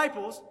his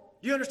disciples.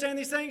 Do you understand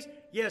these things?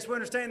 Yes, we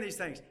understand these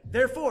things.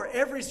 Therefore,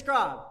 every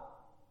scribe.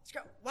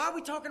 Why are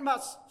we talking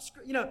about,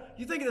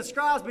 you think of the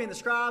scribes being the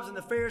scribes and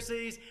the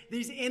Pharisees,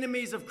 these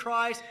enemies of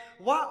Christ.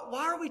 Why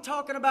are we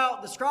talking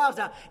about the scribes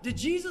now? Did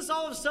Jesus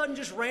all of a sudden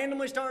just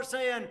randomly start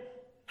saying,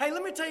 hey,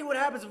 let me tell you what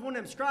happens if one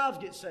of them scribes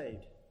gets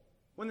saved?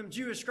 One of them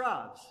Jewish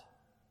scribes.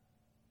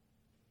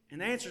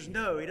 And the answer is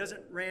no, he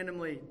doesn't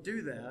randomly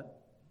do that.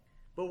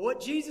 But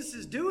what Jesus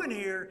is doing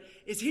here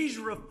is he's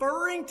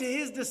referring to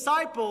his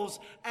disciples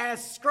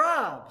as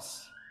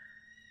scribes.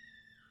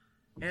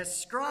 As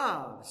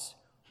scribes.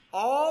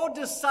 All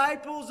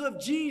disciples of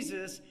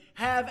Jesus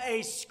have a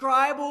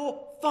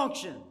scribal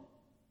function.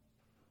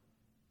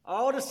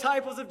 All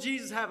disciples of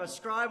Jesus have a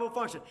scribal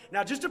function.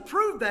 Now, just to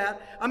prove that,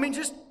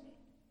 just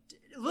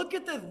look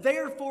at the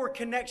therefore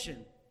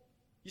connection.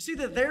 You see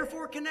the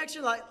therefore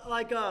connection?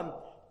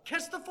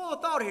 Catch the full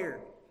of thought here.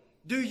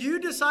 Do you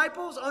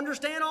disciples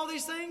understand all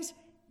these things?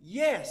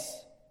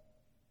 Yes.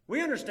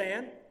 We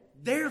understand.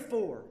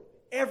 Therefore,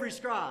 every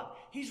scribe.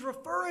 He's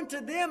referring to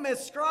them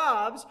as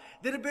scribes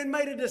that have been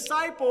made a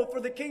disciple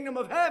for the kingdom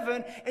of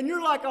heaven, and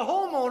you're like a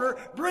homeowner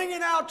bringing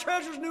out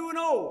treasures new and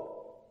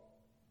old.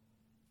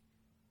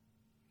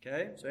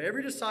 Okay, so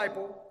every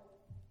disciple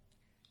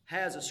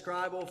has a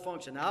scribal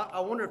function. Now, I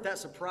wonder if that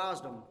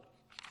surprised them.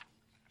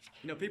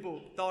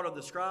 People thought of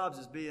the scribes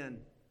as being,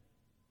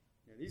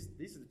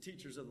 these are the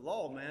teachers of the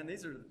law, man.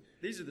 These are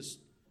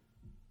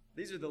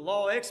the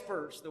law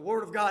experts, the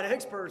Word of God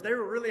experts. They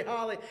were really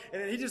highly,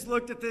 and then he just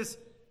looked at this,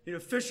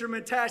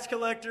 fisherman, tax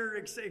collector,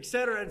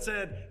 etc., and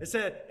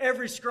said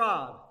every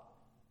scribe,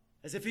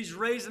 as if he's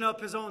raising up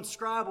his own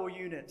scribal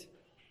unit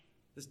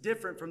that's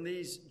different from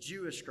these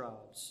Jewish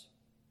scribes.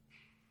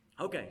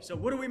 Okay, so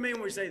what do we mean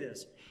when we say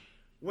this?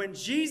 When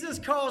Jesus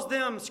calls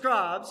them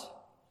scribes,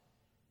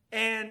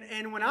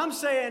 and when I'm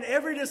saying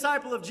every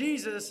disciple of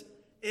Jesus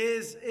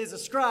is a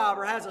scribe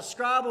or has a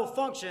scribal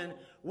function,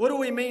 what do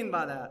we mean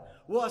by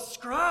that? Well, a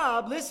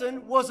scribe,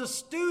 listen, was a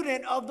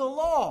student of the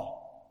law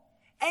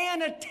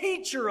and a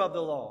teacher of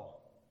the law.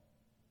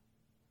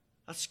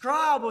 A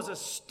scribe was a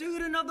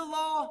student of the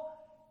law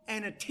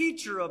and a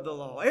teacher of the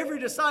law. Every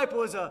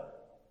disciple is a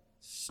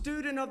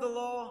student of the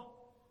law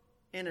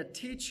and a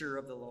teacher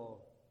of the law.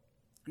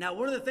 Now,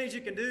 one of the things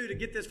you can do to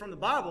get this from the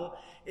Bible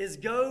is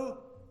go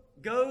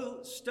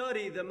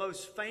study the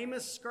most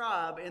famous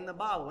scribe in the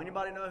Bible.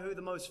 Anybody know who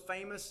the most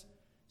famous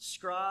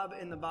scribe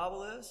in the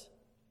Bible is?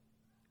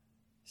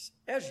 It's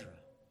Ezra.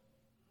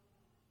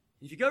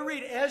 If you go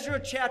read Ezra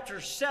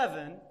chapter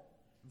 7,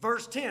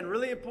 verse 10,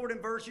 really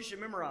important verse, you should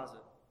memorize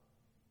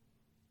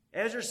it.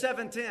 Ezra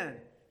 7:10.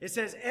 It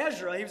says,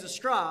 Ezra, he was a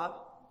scribe,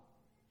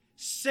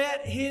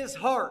 set his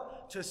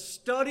heart to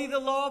study the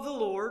law of the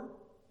Lord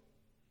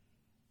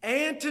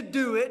and to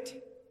do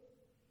it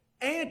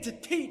and to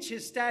teach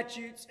his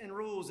statutes and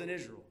rules in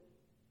Israel.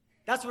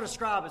 That's what a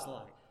scribe is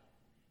like.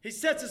 He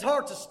sets his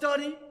heart to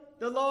study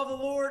the law of the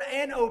Lord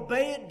and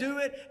obey it, do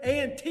it,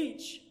 and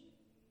teach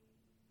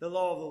the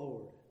law of the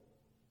Lord.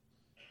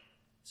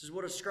 This is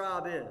what a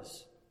scribe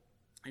is.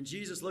 And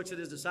Jesus looks at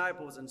his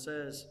disciples and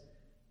says,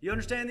 you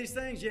understand these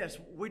things? Yes,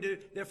 we do.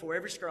 Therefore,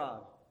 every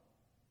scribe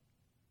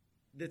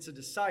that's a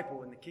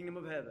disciple in the kingdom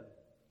of heaven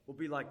will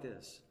be like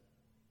this.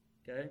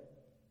 Okay?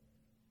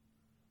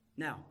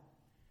 Now,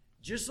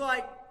 just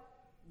like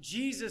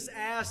Jesus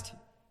asked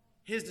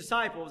his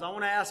disciples, I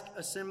want to ask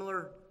a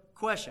similar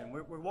question.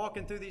 We're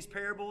walking through these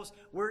parables.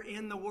 We're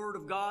in the Word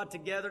of God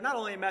together, not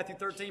only in Matthew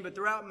 13, but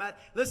throughout Matthew.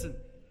 Listen,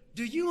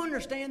 do you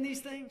understand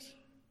these things?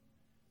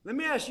 Let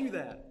me ask you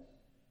that.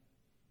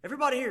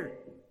 Everybody here,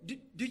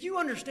 do you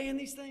understand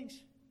these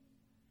things?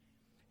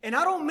 And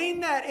I don't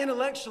mean that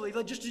intellectually,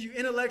 like just do you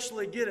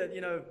intellectually get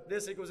it,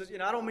 this equals this,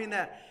 I don't mean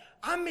that.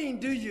 I mean,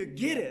 do you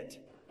get it?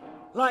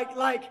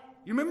 Like,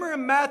 you remember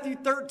in Matthew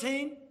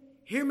 13?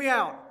 Hear me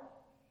out.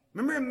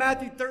 Remember in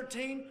Matthew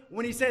 13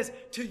 when he says,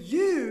 to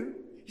you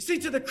see,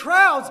 to the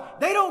crowds,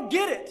 they don't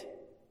get it.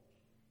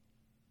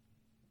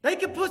 They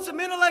can put some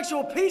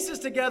intellectual pieces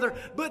together,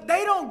 but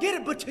they don't get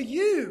it. But to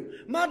you,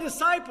 my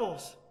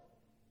disciples,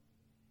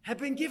 have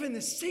been given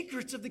the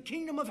secrets of the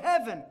kingdom of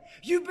heaven.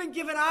 You've been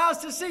given eyes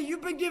to see.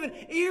 You've been given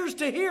ears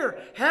to hear.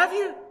 Have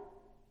you?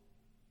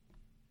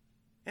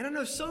 And I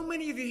know so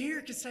many of you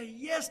here can say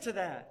yes to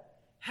that.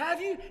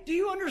 Have you? Do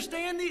you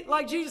understand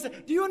like Jesus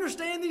said, do you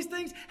understand these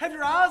things? Have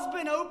your eyes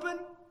been open?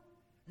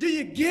 Do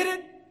you get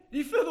it? Do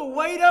you feel the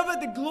weight of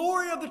it, the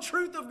glory of the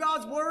truth of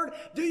God's word?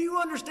 Do you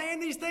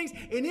understand these things?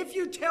 And if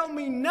you tell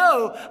me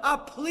no, I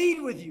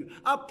plead with you.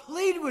 I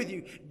plead with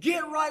you.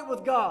 Get right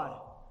with God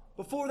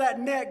before that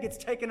net gets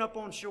taken up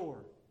on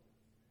shore.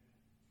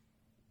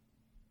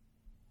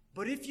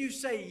 But if you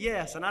say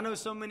yes, and I know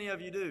so many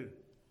of you do,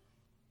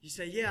 you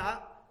say, yeah,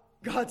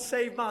 God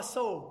saved my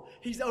soul.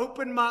 He's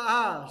opened my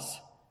eyes.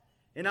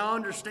 And I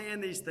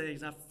understand these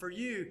things. Now, for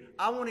you,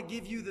 I want to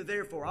give you the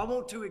therefore. I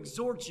want to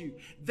exhort you.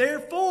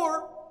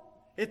 Therefore,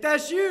 if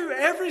that's you,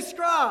 every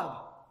scribe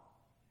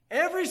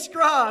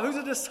who's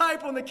a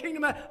disciple in the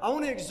kingdom, I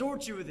want to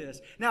exhort you with this.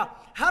 Now,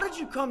 how did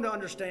you come to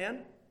understand?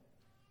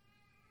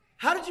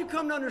 How did you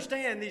come to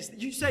understand these?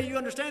 You say you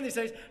understand these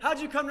things. How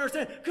did you come to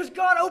understand? Because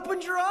God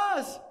opened your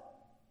eyes.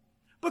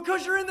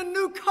 Because you're in the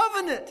new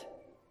covenant.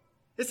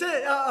 It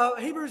says,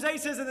 Hebrews 8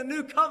 says in the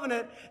new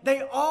covenant,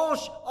 they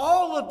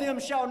all of them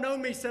shall know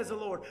me, says the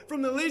Lord.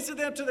 From the least of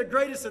them to the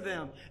greatest of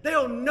them.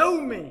 They'll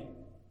know me.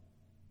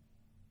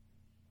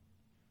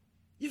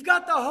 You've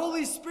got the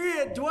Holy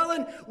Spirit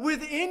dwelling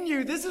within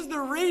you. This is the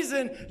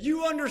reason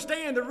you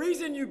understand, the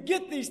reason you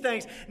get these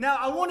things. Now,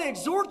 I want to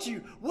exhort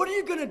you. What are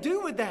you going to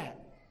do with that?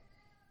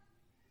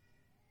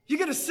 You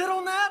going to sit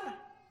on that?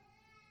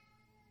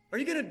 Are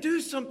you going to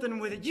do something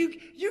with it?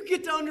 You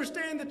get to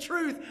understand the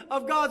truth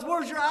of God's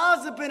words. Your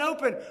eyes have been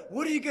opened.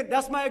 What are you going?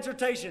 That's my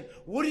exhortation.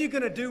 What are you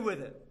going to do with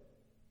it?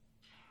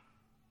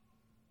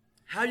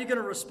 How are you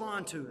going to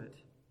respond to it?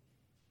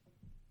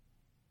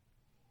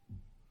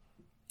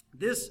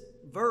 This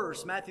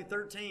verse, Matthew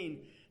 13,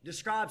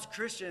 describes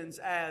Christians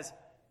as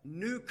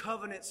new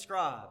covenant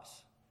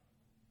scribes.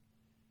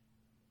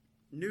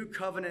 New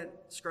covenant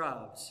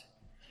scribes.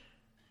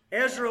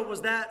 Ezra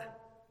was that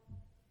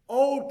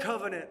old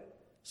covenant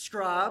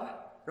scribe,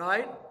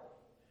 right?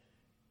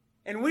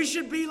 And we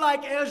should be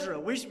like Ezra.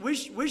 We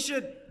should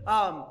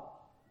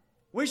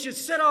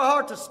set our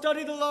heart to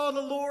study the law of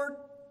the Lord,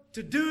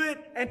 to do it,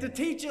 and to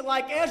teach it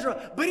like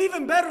Ezra, but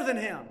even better than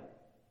him.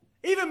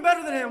 Even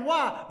better than him.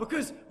 Why?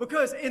 Because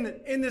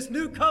in this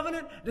new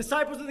covenant,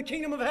 disciples of the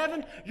kingdom of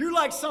heaven, you're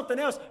like something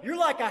else. You're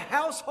like a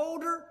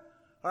householder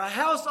or a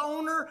house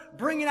owner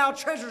bringing out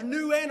treasures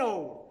new and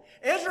old.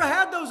 Ezra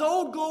had those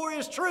old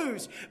glorious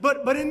truths,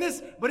 but in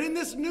this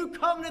new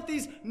covenant,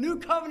 these new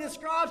covenant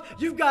scribes,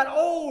 you've got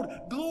old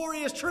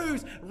glorious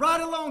truths right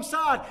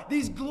alongside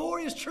these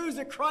glorious truths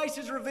that Christ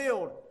has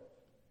revealed.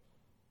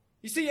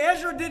 You see,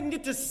 Ezra didn't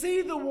get to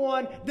see the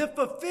one that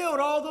fulfilled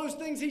all those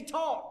things he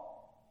taught.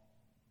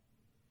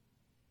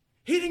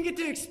 He didn't get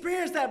to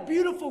experience that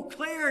beautiful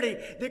clarity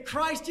that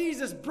Christ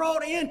Jesus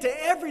brought into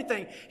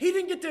everything. He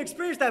didn't get to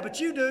experience that, but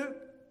you do.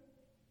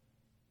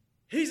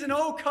 He's an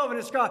old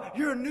covenant scribe.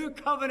 You're a new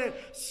covenant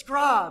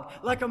scribe,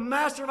 like a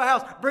master of a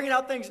house, bringing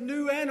out things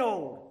new and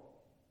old.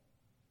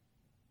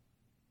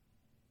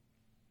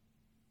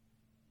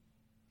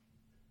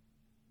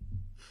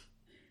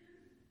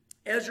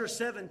 Ezra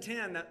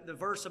 7:10, the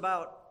verse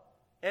about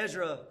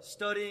Ezra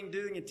studying,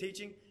 doing, and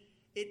teaching,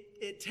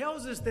 it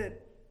tells us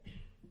that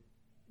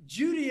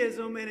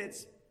Judaism in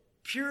its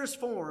purest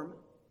form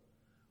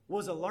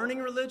was a learning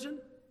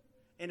religion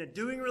and a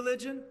doing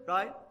religion,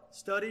 right?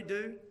 Study,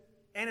 do,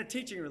 and a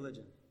teaching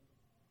religion.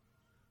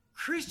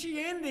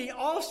 Christianity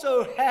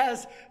also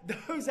has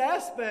those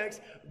aspects,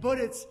 but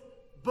it's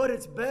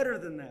better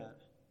than that.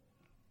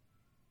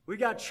 We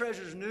got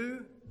treasures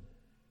new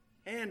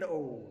and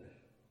old.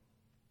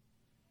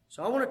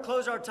 So I want to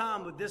close our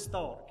time with this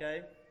thought,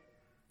 okay?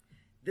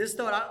 This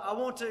thought, I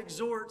want to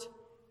exhort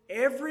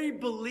every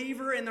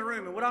believer in the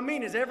room. And what I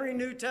mean is every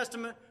New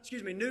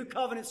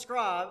Covenant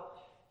scribe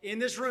in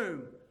this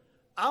room.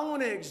 I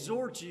want to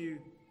exhort you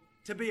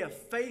to be a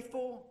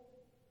faithful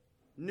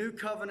New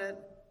Covenant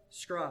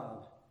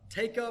scribe.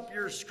 Take up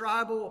your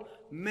scribal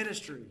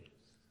ministry.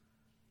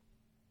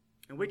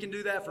 And we can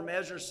do that from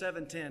Ezra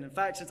 7:10. In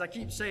fact, since I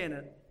keep saying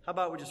it, how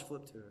about we just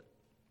flip to it?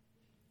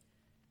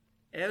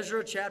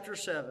 Ezra chapter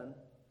 7.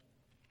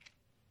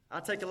 I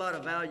take a lot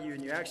of value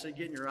in you actually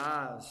getting your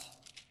eyes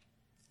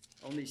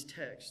on these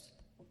texts.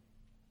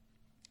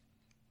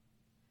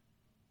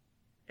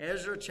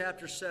 Ezra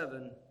chapter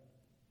 7,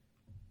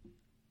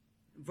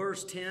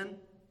 verse 10.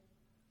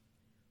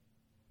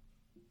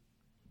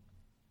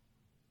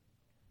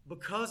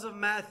 Because of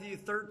Matthew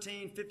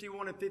 13,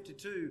 51 and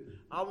 52,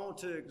 I want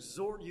to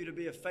exhort you to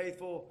be a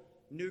faithful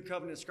New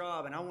Covenant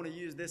scribe, and I want to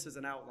use this as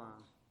an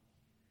outline.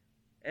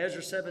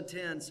 Ezra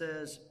 7:10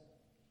 says,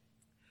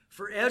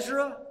 for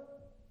Ezra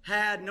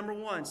had, number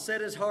one,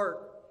 set his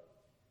heart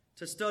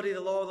to study the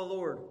law of the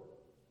Lord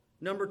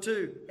Number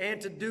 2, and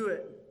to do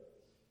it.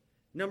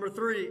 Number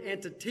 3,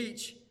 and to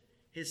teach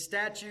his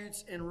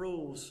statutes and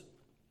rules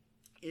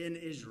in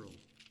Israel.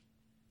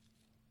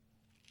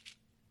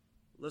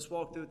 Let's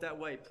walk through it that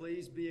way.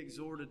 Please be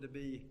exhorted to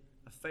be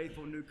a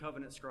faithful new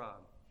covenant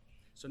scribe.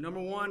 So number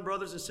 1,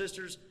 brothers and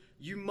sisters,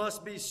 you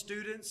must be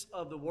students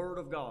of the Word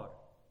of God.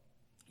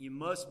 You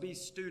must be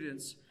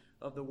students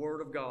of the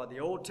Word of God. The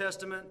Old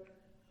Testament,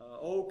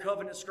 Old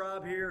Covenant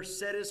scribe here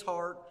set his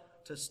heart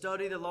to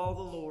study the law of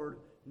the Lord.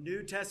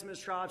 New Testament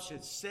scribes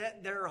should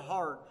set their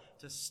heart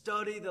to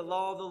study the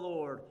law of the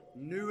Lord,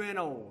 new and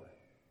old,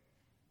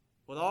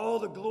 with all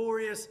the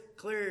glorious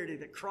clarity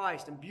that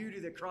Christ and beauty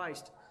that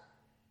Christ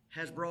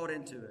has brought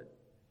into it.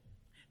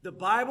 The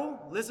Bible,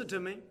 listen to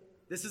me,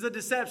 this is a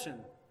deception.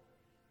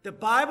 The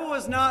Bible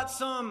is not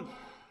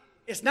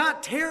it's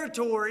not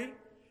territory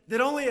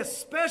that only a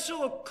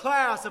special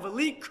class of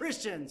elite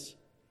Christians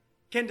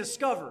can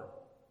discover.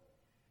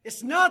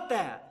 It's not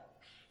that.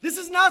 This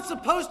is not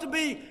supposed to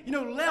be,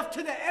 left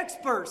to the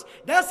experts.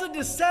 That's a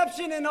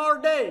deception in our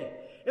day.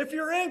 If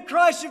you're in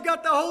Christ, you've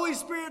got the Holy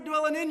Spirit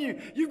dwelling in you.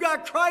 You've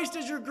got Christ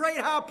as your great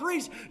high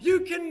priest.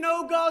 You can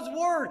know God's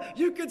Word.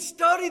 You can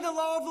study the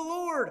law of the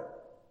Lord.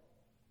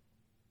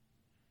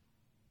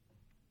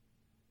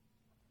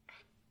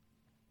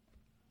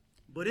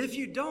 But if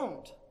you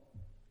don't,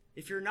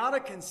 if you're not a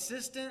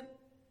consistent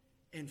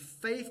and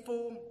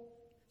faithful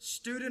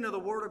student of the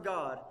Word of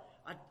God,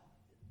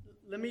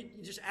 let me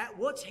just ask,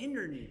 what's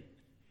hindering you?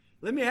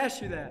 Let me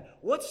ask you that.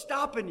 What's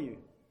stopping you?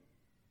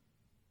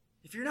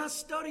 If you're not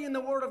studying the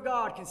Word of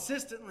God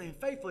consistently and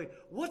faithfully,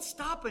 what's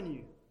stopping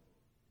you?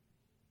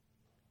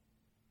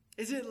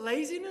 Is it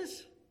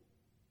laziness?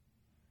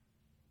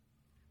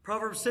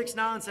 Proverbs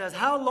 6:9 says,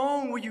 "How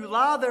long will you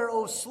lie there,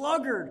 O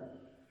sluggard?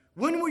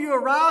 When will you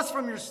arise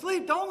from your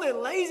sleep?" Don't let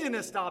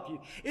laziness stop you.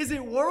 Is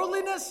it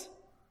worldliness?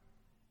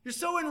 You're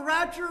so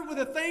enraptured with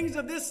the things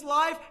of this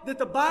life that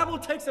the Bible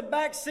takes a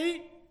back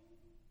seat?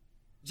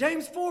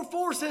 James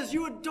 4:4 says,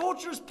 "You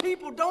adulterous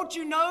people, don't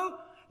you know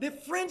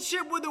that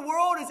friendship with the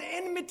world is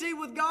enmity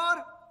with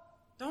God?"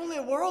 Don't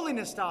let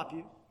worldliness stop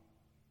you.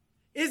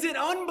 Is it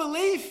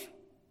unbelief?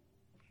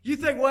 You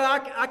think, well,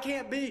 I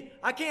can't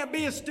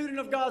be a student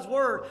of God's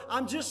Word.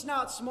 I'm just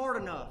not smart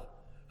enough.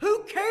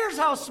 Who cares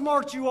how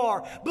smart you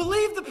are?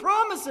 Believe the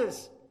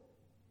promises.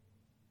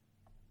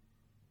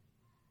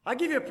 I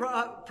give you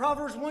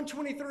Proverbs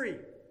 1:23.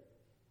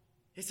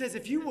 It says,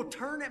 if you will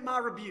turn at my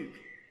rebuke,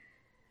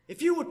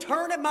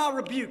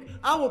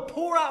 I will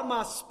pour out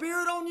my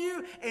Spirit on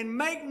you and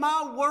make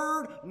my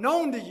word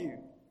known to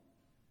you.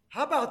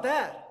 How about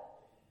that?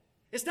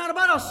 It's not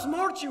about how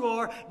smart you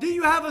are. Do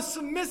you have a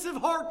submissive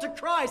heart to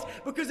Christ?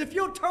 Because if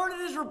you'll turn at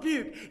his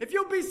rebuke, if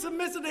you'll be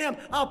submissive to him,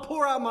 I'll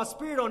pour out my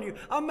Spirit on you.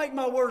 I'll make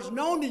my words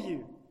known to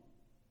you.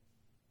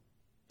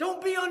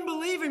 Don't be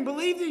unbelieving.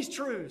 Believe these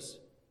truths.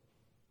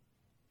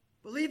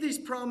 Believe these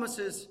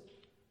promises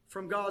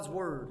from God's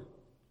Word.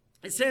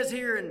 It says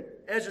here in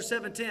Ezra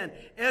 7:10,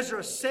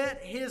 Ezra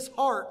set his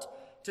heart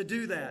to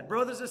do that.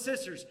 Brothers and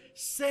sisters,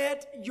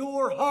 set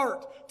your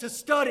heart to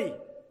study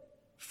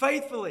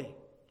faithfully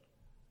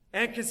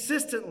and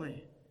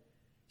consistently.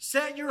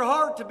 Set your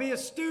heart to be a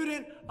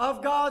student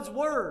of God's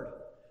Word.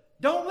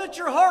 Don't let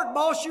your heart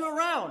boss you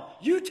around.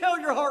 You tell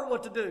your heart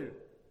what to do.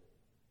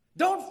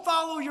 Don't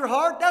follow your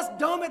heart. That's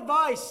dumb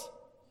advice.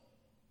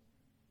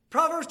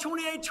 Proverbs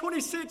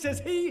 28:26 says,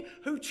 "He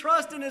who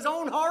trusts in his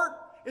own heart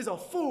is a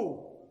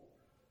fool."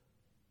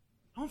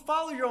 Don't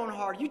follow your own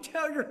heart. You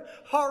tell your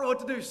heart what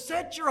to do.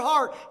 Set your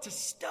heart to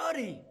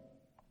study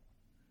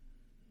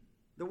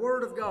the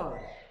Word of God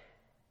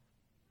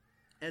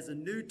as a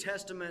New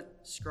Testament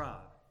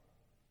scribe.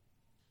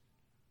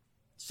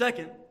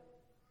 Second,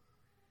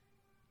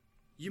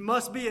 you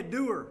must be a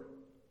doer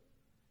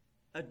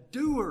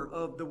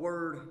of the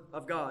Word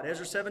of God.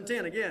 Ezra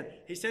 7:10, again,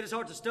 he set his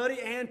heart to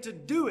study and to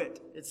do it,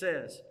 it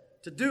says.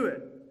 To do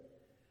it.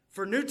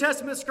 For New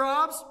Testament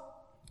scribes,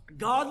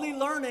 godly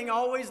learning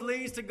always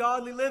leads to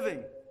godly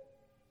living.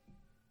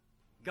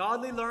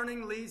 Godly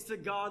learning leads to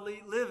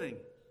godly living.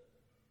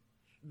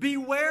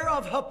 Beware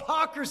of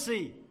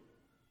hypocrisy.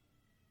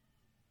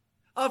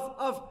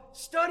 Of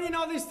studying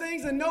all these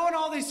things and knowing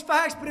all these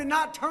facts, but it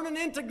not turning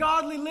into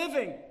godly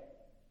living.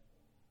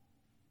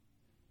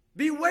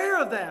 Beware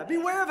of that.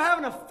 Beware of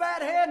having a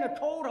fat head and a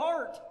cold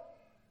heart.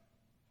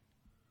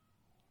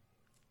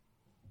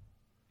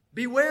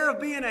 Beware of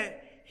being a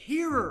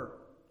hearer.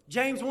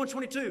 James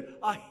 1:22,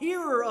 a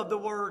hearer of the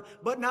word,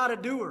 but not a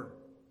doer.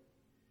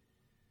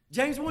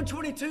 James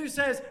 1:22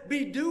 says,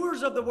 be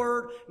doers of the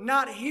word,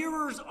 not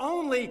hearers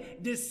only,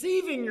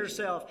 deceiving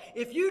yourself.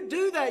 If you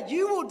do that,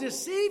 you will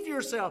deceive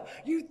yourself.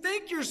 You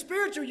think you're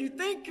spiritual, you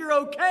think you're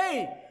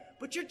okay,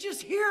 but you're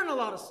just hearing a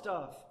lot of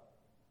stuff.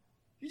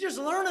 You're just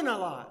learning a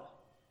lot,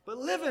 but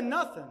living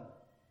nothing.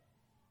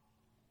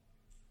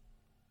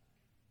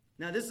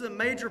 Now, this is a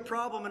major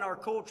problem in our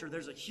culture.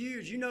 There's a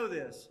huge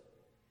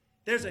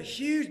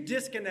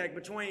disconnect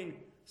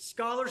between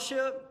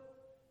scholarship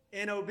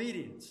and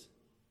obedience.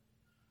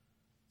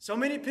 So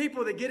many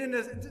people that get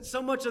into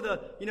so much of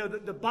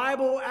the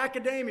Bible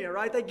academia,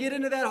 right? They get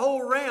into that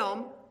whole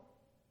realm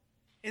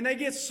and they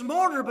get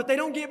smarter, but they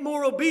don't get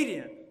more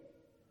obedient.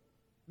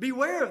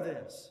 Beware of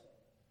this.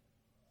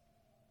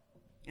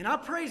 And I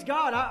praise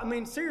God. I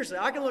mean, seriously,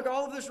 I can look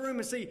all over this room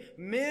and see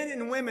men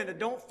and women that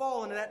don't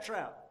fall into that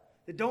trap,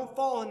 that don't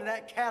fall into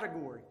that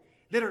category,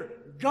 that are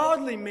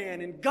godly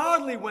men and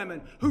godly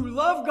women who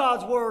love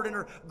God's word and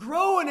are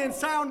growing in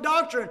sound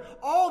doctrine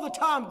all the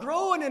time,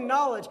 growing in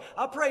knowledge.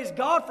 I praise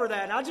God for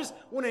that. And I just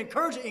want to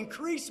encourage you,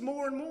 increase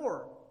more and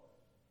more.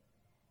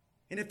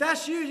 And if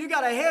that's you, you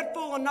got a head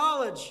full of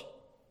knowledge,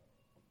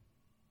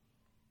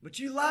 but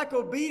you lack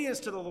obedience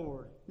to the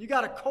Lord. You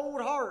got a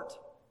cold heart.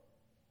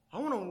 I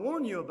want to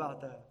warn you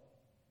about that.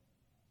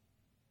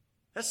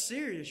 That's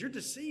serious. You're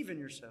deceiving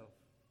yourself.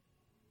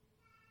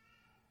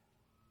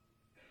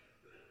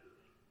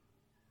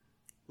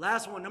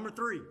 Last one, number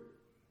 3.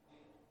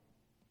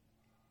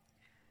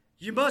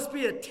 You must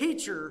be a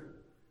teacher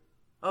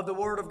of the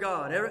Word of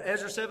God.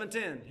 Ezra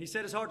 7:10. He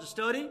set his heart to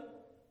study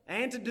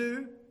and to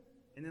do.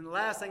 And then the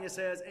last thing it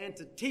says, and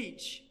to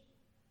teach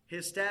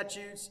His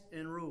statutes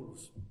and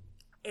rules.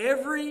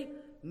 Every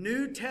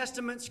New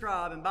Testament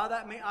scribe, and by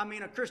that I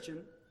mean a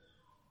Christian,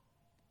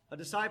 a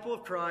disciple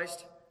of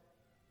Christ,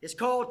 is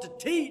called to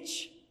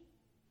teach.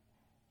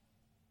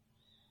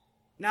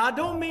 Now, I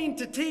don't mean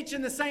to teach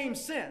in the same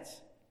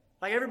sense.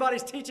 Like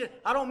everybody's teaching.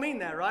 I don't mean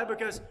that, right?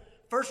 Because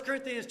 1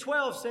 Corinthians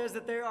 12 says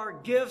that there are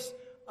gifts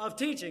of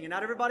teaching, and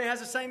not everybody has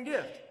the same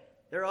gift.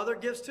 There are other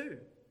gifts too.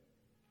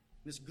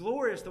 It's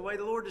glorious the way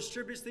the Lord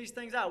distributes these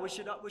things out. We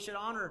should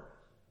honor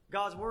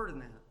God's word in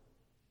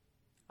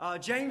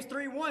that. James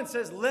 3:1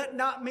 says, let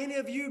not many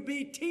of you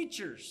be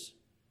teachers.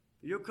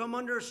 You'll come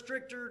under a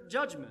stricter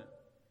judgment.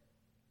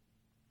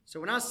 So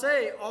when I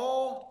say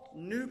all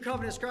New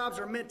Covenant scribes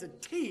are meant to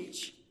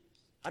teach,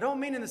 I don't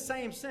mean in the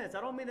same sense.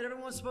 I don't mean that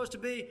everyone's supposed to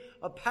be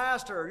a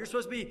pastor. Or you're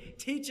supposed to be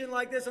teaching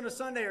like this on a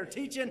Sunday or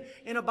teaching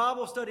in a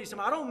Bible study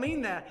somewhere. I don't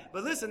mean that.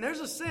 But listen, there's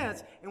a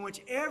sense in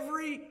which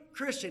every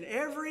Christian,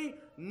 every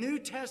New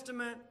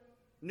Testament,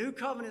 New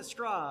Covenant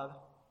scribe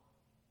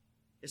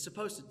is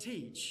supposed to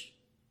teach.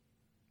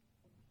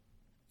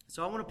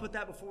 So I want to put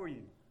that before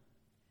you.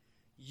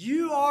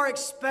 You are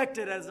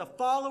expected as a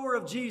follower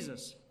of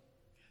Jesus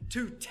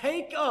to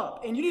take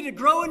up, and you need to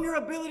grow in your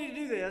ability to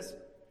do this,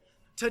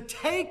 to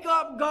take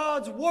up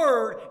God's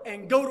word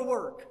and go to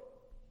work.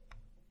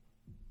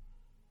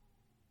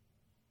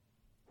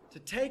 To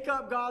take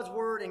up God's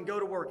word and go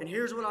to work. And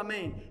here's what I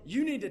mean.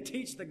 You need to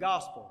teach the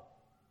gospel.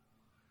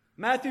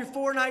 Matthew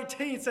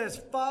 4:19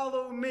 says,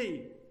 follow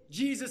me.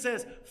 Jesus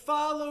says,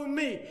 follow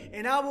me,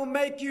 and I will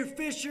make you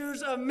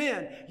fishers of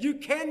men. You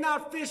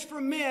cannot fish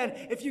for men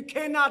if you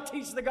cannot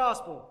teach the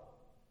gospel.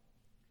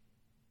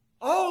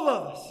 All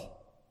of us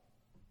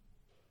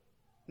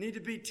need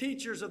to be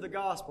teachers of the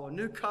gospel, a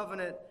New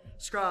Covenant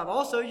scribe.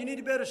 Also, you need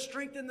to be able to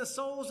strengthen the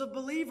souls of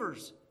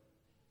believers.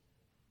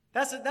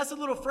 That's a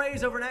little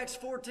phrase over in Acts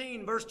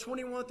 14, verse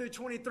 21 through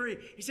 23.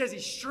 He says he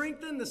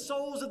strengthened the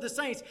souls of the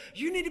saints.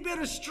 You need to be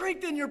able to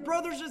strengthen your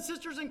brothers and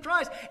sisters in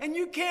Christ. And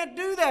you can't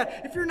do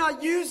that if you're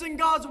not using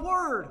God's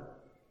word.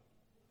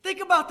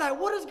 Think about that.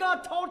 What has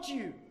God taught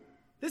you?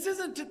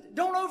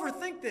 Don't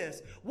overthink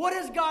this. What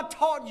has God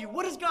taught you?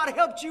 What has God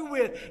helped you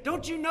with?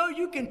 Don't you know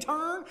you can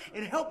turn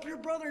and help your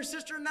brother and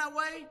sister in that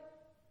way?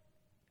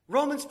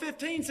 Romans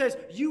 15 says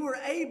you were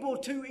able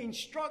to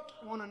instruct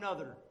one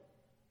another.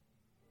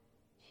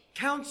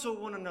 Counsel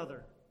one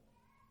another.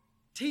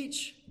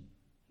 Teach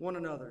one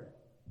another.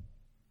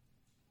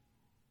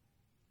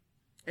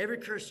 Every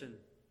Christian,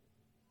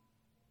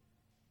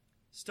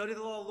 study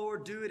the law of the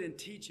Lord, do it, and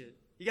teach it.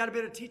 You got to be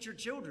able to teach your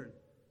children.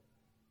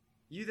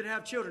 You that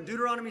have children.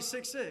 Deuteronomy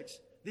 6:6.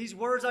 These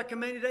words I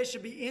command you today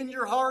should be in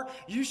your heart.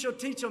 You shall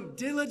teach them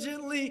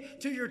diligently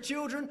to your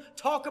children.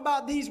 Talk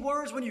about these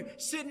words when you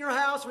sit in your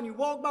house, when you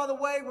walk by the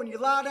way, when you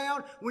lie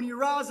down, when you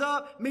rise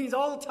up. It means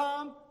all the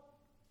time.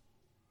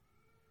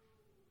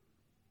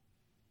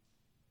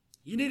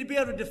 You need to be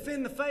able to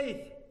defend the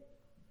faith.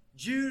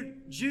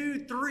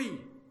 Jude 3.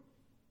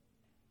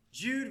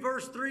 Jude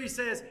verse 3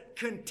 says,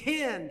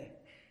 contend,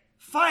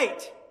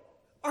 fight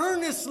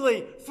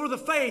earnestly for the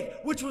faith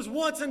which was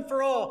once and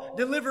for all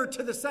delivered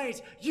to the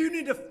saints. You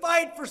need to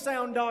fight for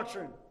sound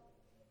doctrine.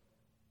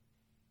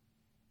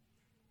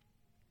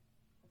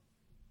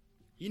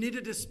 You need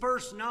to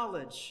disperse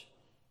knowledge.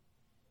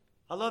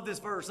 I love this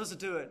verse. Listen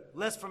to it.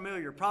 Less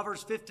familiar.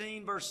 Proverbs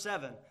 15 verse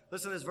 7.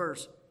 Listen to this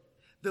verse.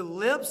 The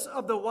lips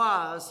of the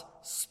wise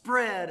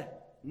spread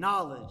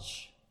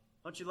knowledge.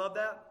 Don't you love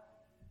that?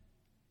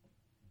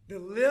 The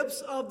lips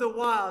of the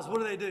wise,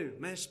 what do?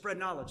 Man, spread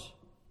knowledge.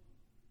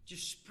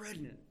 Just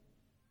spreading it.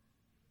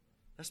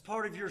 That's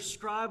part of your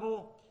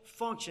scribal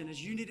function,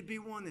 is you need to be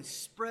one that's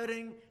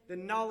spreading the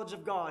knowledge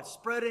of God,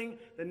 spreading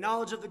the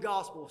knowledge of the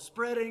gospel,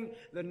 spreading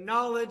the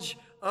knowledge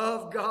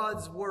of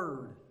God's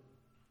word.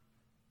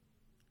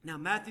 Now,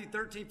 Matthew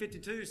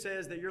 13:52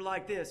 says that you're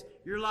like this.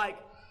 You're like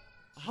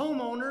a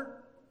homeowner,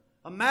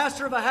 a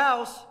master of a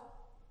house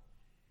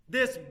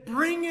that's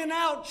bringing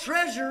out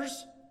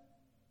treasures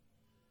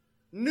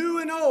New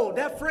and old.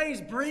 That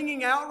phrase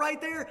bringing out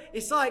right there,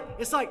 it's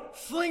like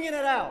flinging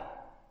it out.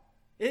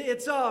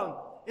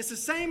 It's the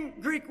same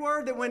Greek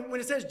word that when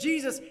it says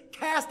Jesus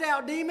cast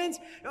out demons,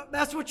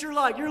 that's what you're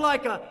like. You're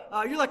like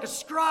a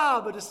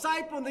scribe, a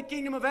disciple in the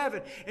kingdom of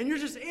heaven. And you're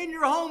just in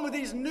your home with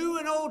these new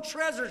and old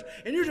treasures,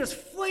 and you're just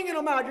flinging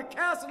them out. You're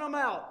casting them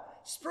out,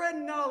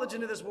 spreading knowledge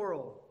into this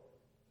world.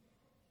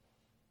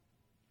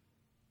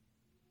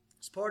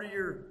 It's part of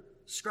your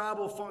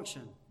scribal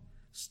function.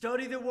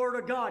 Study the Word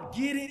of God.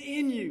 Get it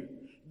in you.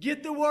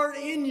 Get the Word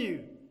in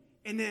you.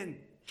 And then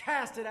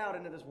cast it out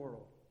into this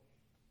world.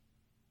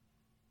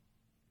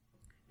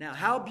 Now,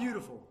 how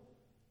beautiful.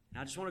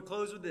 I just want to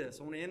close with this.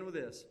 I want to end with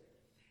this.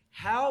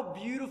 How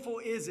beautiful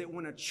is it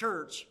when a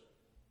church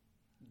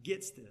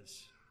gets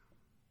this?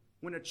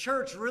 When a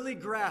church really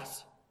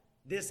grasps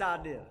this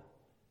idea.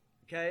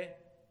 Okay?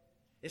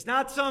 It's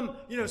not some,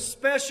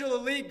 special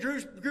elite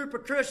group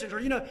of Christians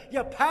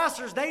or,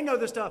 pastors, they know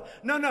this stuff.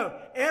 No.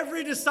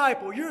 Every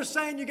disciple, you're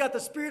saying you got the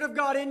Spirit of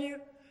God in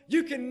you.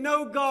 You can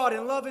know God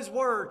and love His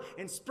Word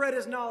and spread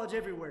His knowledge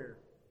everywhere.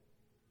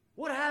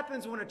 What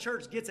happens when a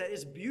church gets that?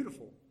 It's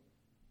beautiful.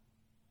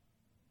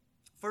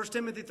 1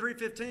 Timothy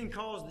 3:15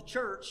 calls the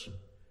church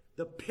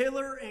the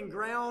pillar and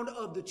ground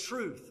of the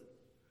truth.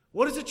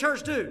 What does the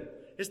church do?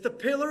 It's the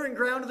pillar and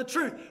ground of the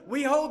truth.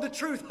 We hold the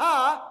truth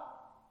high.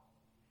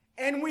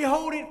 And we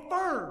hold it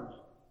firm.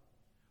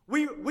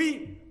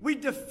 We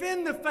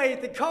defend the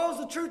faith that calls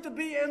the truth to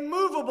be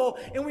immovable,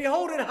 and we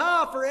hold it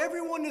high for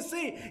everyone to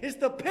see. It's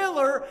the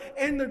pillar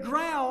and the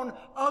ground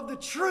of the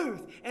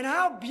truth. And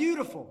how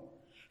beautiful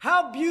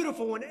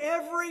when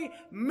every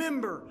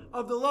member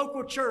of the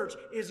local church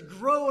is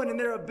growing in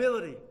their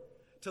ability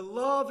to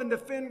love and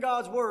defend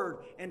God's Word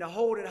and to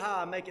hold it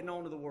high and make it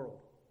known to the world.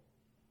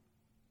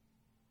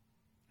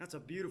 That's a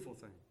beautiful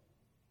thing.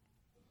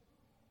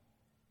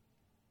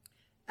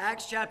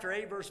 Acts chapter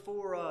 8, verse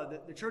 4,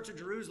 the church of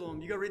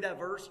Jerusalem, you go read that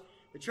verse.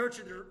 The church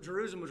of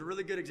Jerusalem was a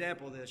really good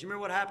example of this. You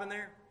remember what happened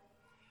there?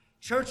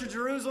 Church of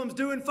Jerusalem's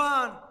doing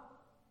fine.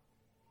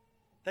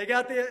 They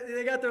got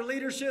their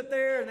leadership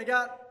there, and they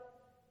got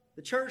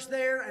the church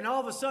there, and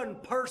all of a sudden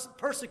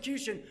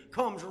persecution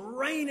comes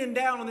raining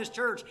down on this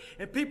church,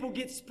 and people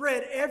get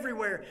spread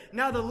everywhere.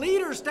 Now the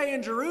leaders stay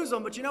in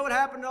Jerusalem, but you know what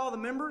happened to all the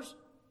members?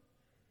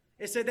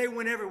 It said they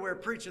went everywhere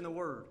preaching the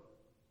Word.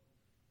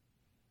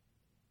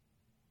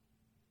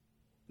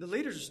 The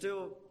leaders are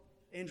still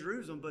in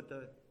Jerusalem, but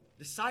the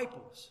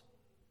disciples,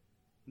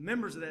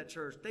 members of that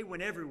church, they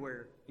went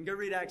everywhere. And go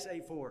read Acts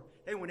 8:4.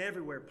 They went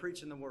everywhere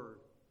preaching the Word.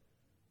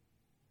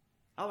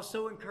 I was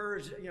so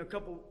encouraged,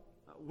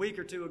 a week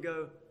or two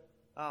ago,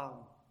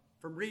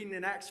 from reading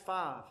in Acts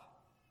 5.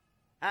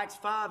 Acts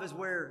 5 is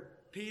where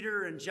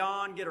Peter and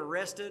John get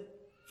arrested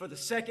for the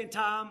second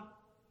time.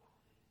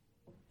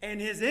 And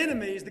his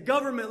enemies, the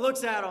government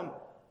looks at them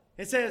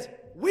and says,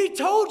 "We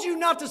told you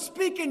not to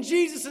speak in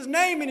Jesus'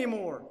 name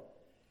anymore.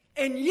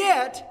 And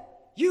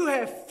yet, you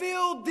have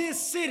filled this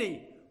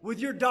city with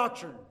your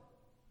doctrine."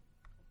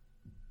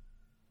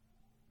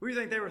 What do you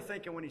think they were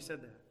thinking when he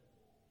said that?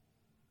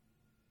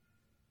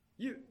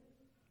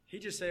 He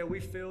just said, "We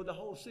filled the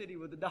whole city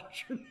with the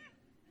doctrine."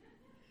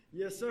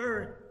 Yes,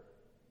 sir.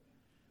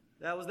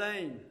 That was the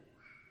aim.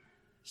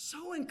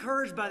 So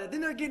encouraged by that. Then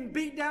they're getting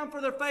beat down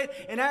for their faith.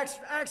 And Acts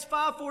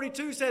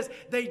 5:42 says,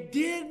 they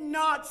did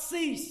not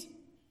cease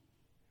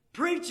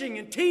preaching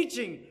and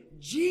teaching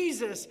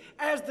Jesus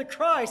as the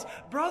Christ.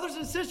 Brothers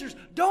and sisters,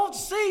 don't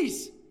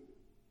cease.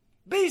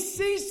 Be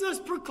ceaseless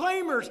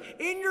proclaimers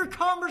in your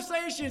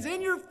conversations,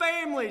 in your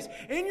families,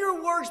 in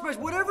your workspace,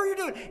 whatever you're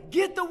doing.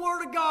 Get the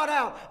Word of God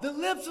out. The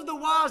lips of the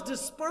wise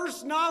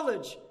disperse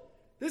knowledge.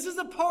 This is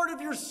a part of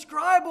your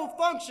scribal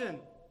function.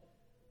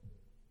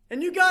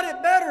 And you got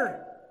it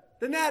better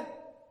than that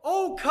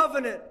old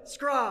covenant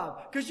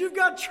scribe, because you've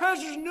got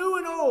treasures new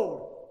and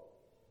old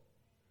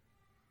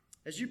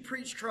as you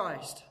preach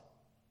Christ.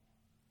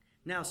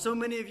 Now, so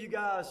many of you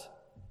guys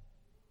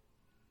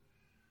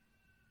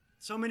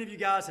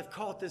have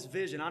caught this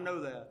vision. I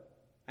know that.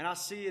 And I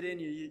see it in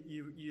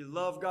you. You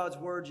love God's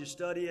Word. You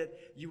study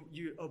it.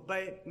 You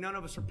obey. None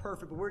of us are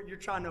perfect, but you're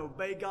trying to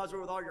obey God's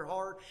Word with all your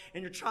heart.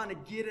 And you're trying to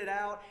get it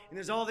out. And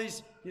there's all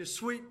these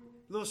sweet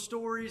little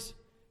stories,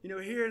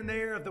 here and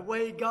there of the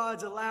way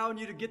God's allowing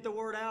you to get the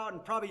Word out,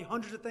 and probably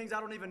hundreds of things I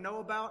don't even know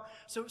about.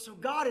 So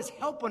God is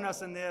helping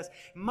us in this.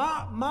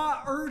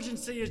 My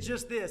urgency is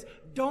just this.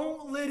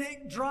 Don't let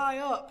it dry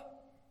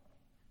up.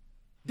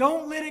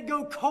 Don't let it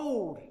go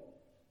cold.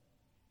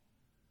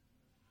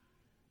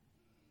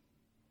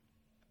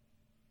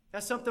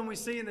 That's something we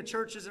see in the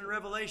churches in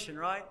Revelation,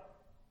 right?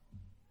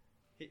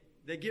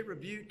 They get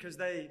rebuked because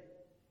they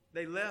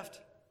left.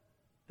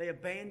 They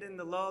abandoned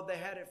the love they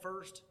had at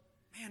first.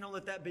 Man, don't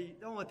let that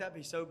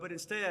be so. But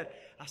instead,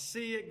 I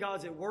see it.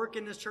 God's at work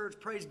in this church.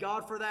 Praise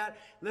God for that.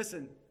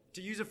 Listen,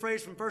 to use a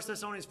phrase from 1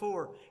 Thessalonians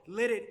 4,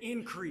 let it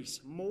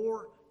increase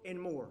more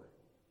and more.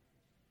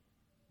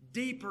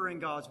 Deeper in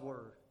God's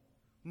Word.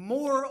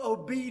 More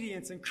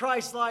obedience and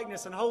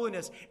Christ-likeness and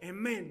holiness. And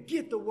man,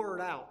 get the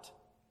Word out.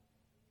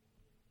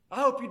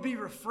 I hope you'd be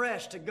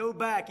refreshed to go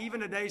back even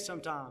today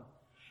sometime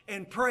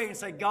and pray and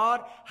say,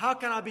 God, how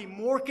can I be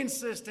more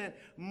consistent,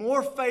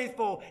 more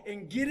faithful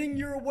in getting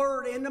your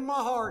word into my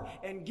heart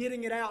and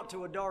getting it out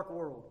to a dark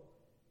world?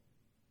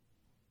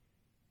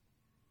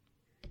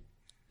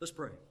 Let's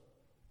pray.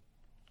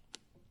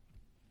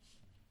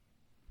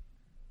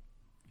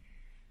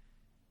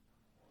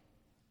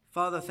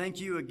 Father, thank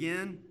you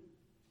again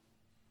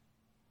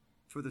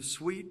for the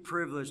sweet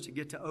privilege to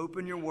get to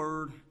open your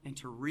word and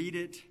to read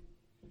it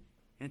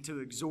and to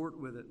exhort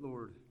with it,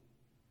 Lord.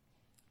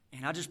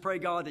 And I just pray,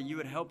 God, that you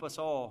would help us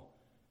all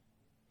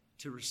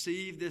to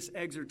receive this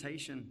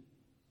exhortation.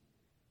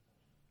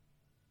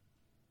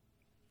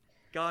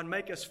 God,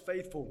 make us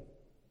faithful,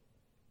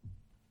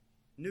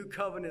 new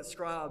covenant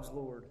scribes,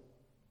 Lord,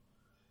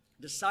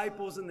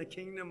 disciples in the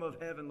kingdom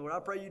of heaven, Lord. I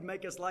pray you'd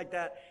make us like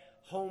that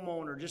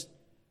homeowner, just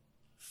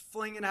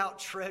flinging out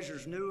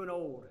treasures, new and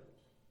old.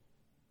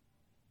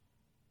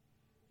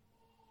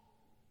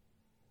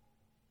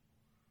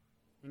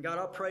 And God,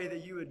 I pray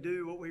that you would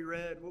do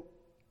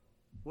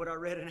what I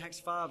read in Acts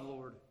 5,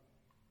 Lord,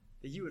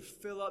 that you would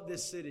fill up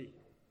this city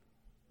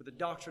with the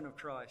doctrine of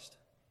Christ.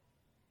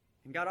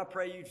 And God, I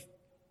pray you'd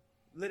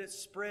let it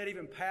spread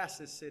even past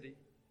this city.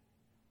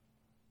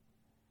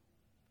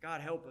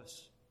 God, help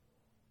us.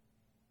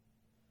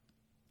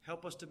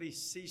 Help us to be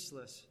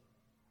ceaseless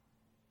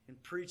in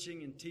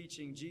preaching and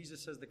teaching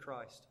Jesus as the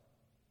Christ.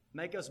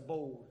 Make us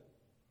bold.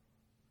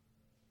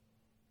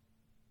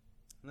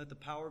 And let the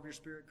power of your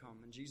Spirit come.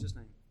 In Jesus'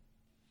 name,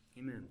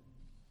 amen.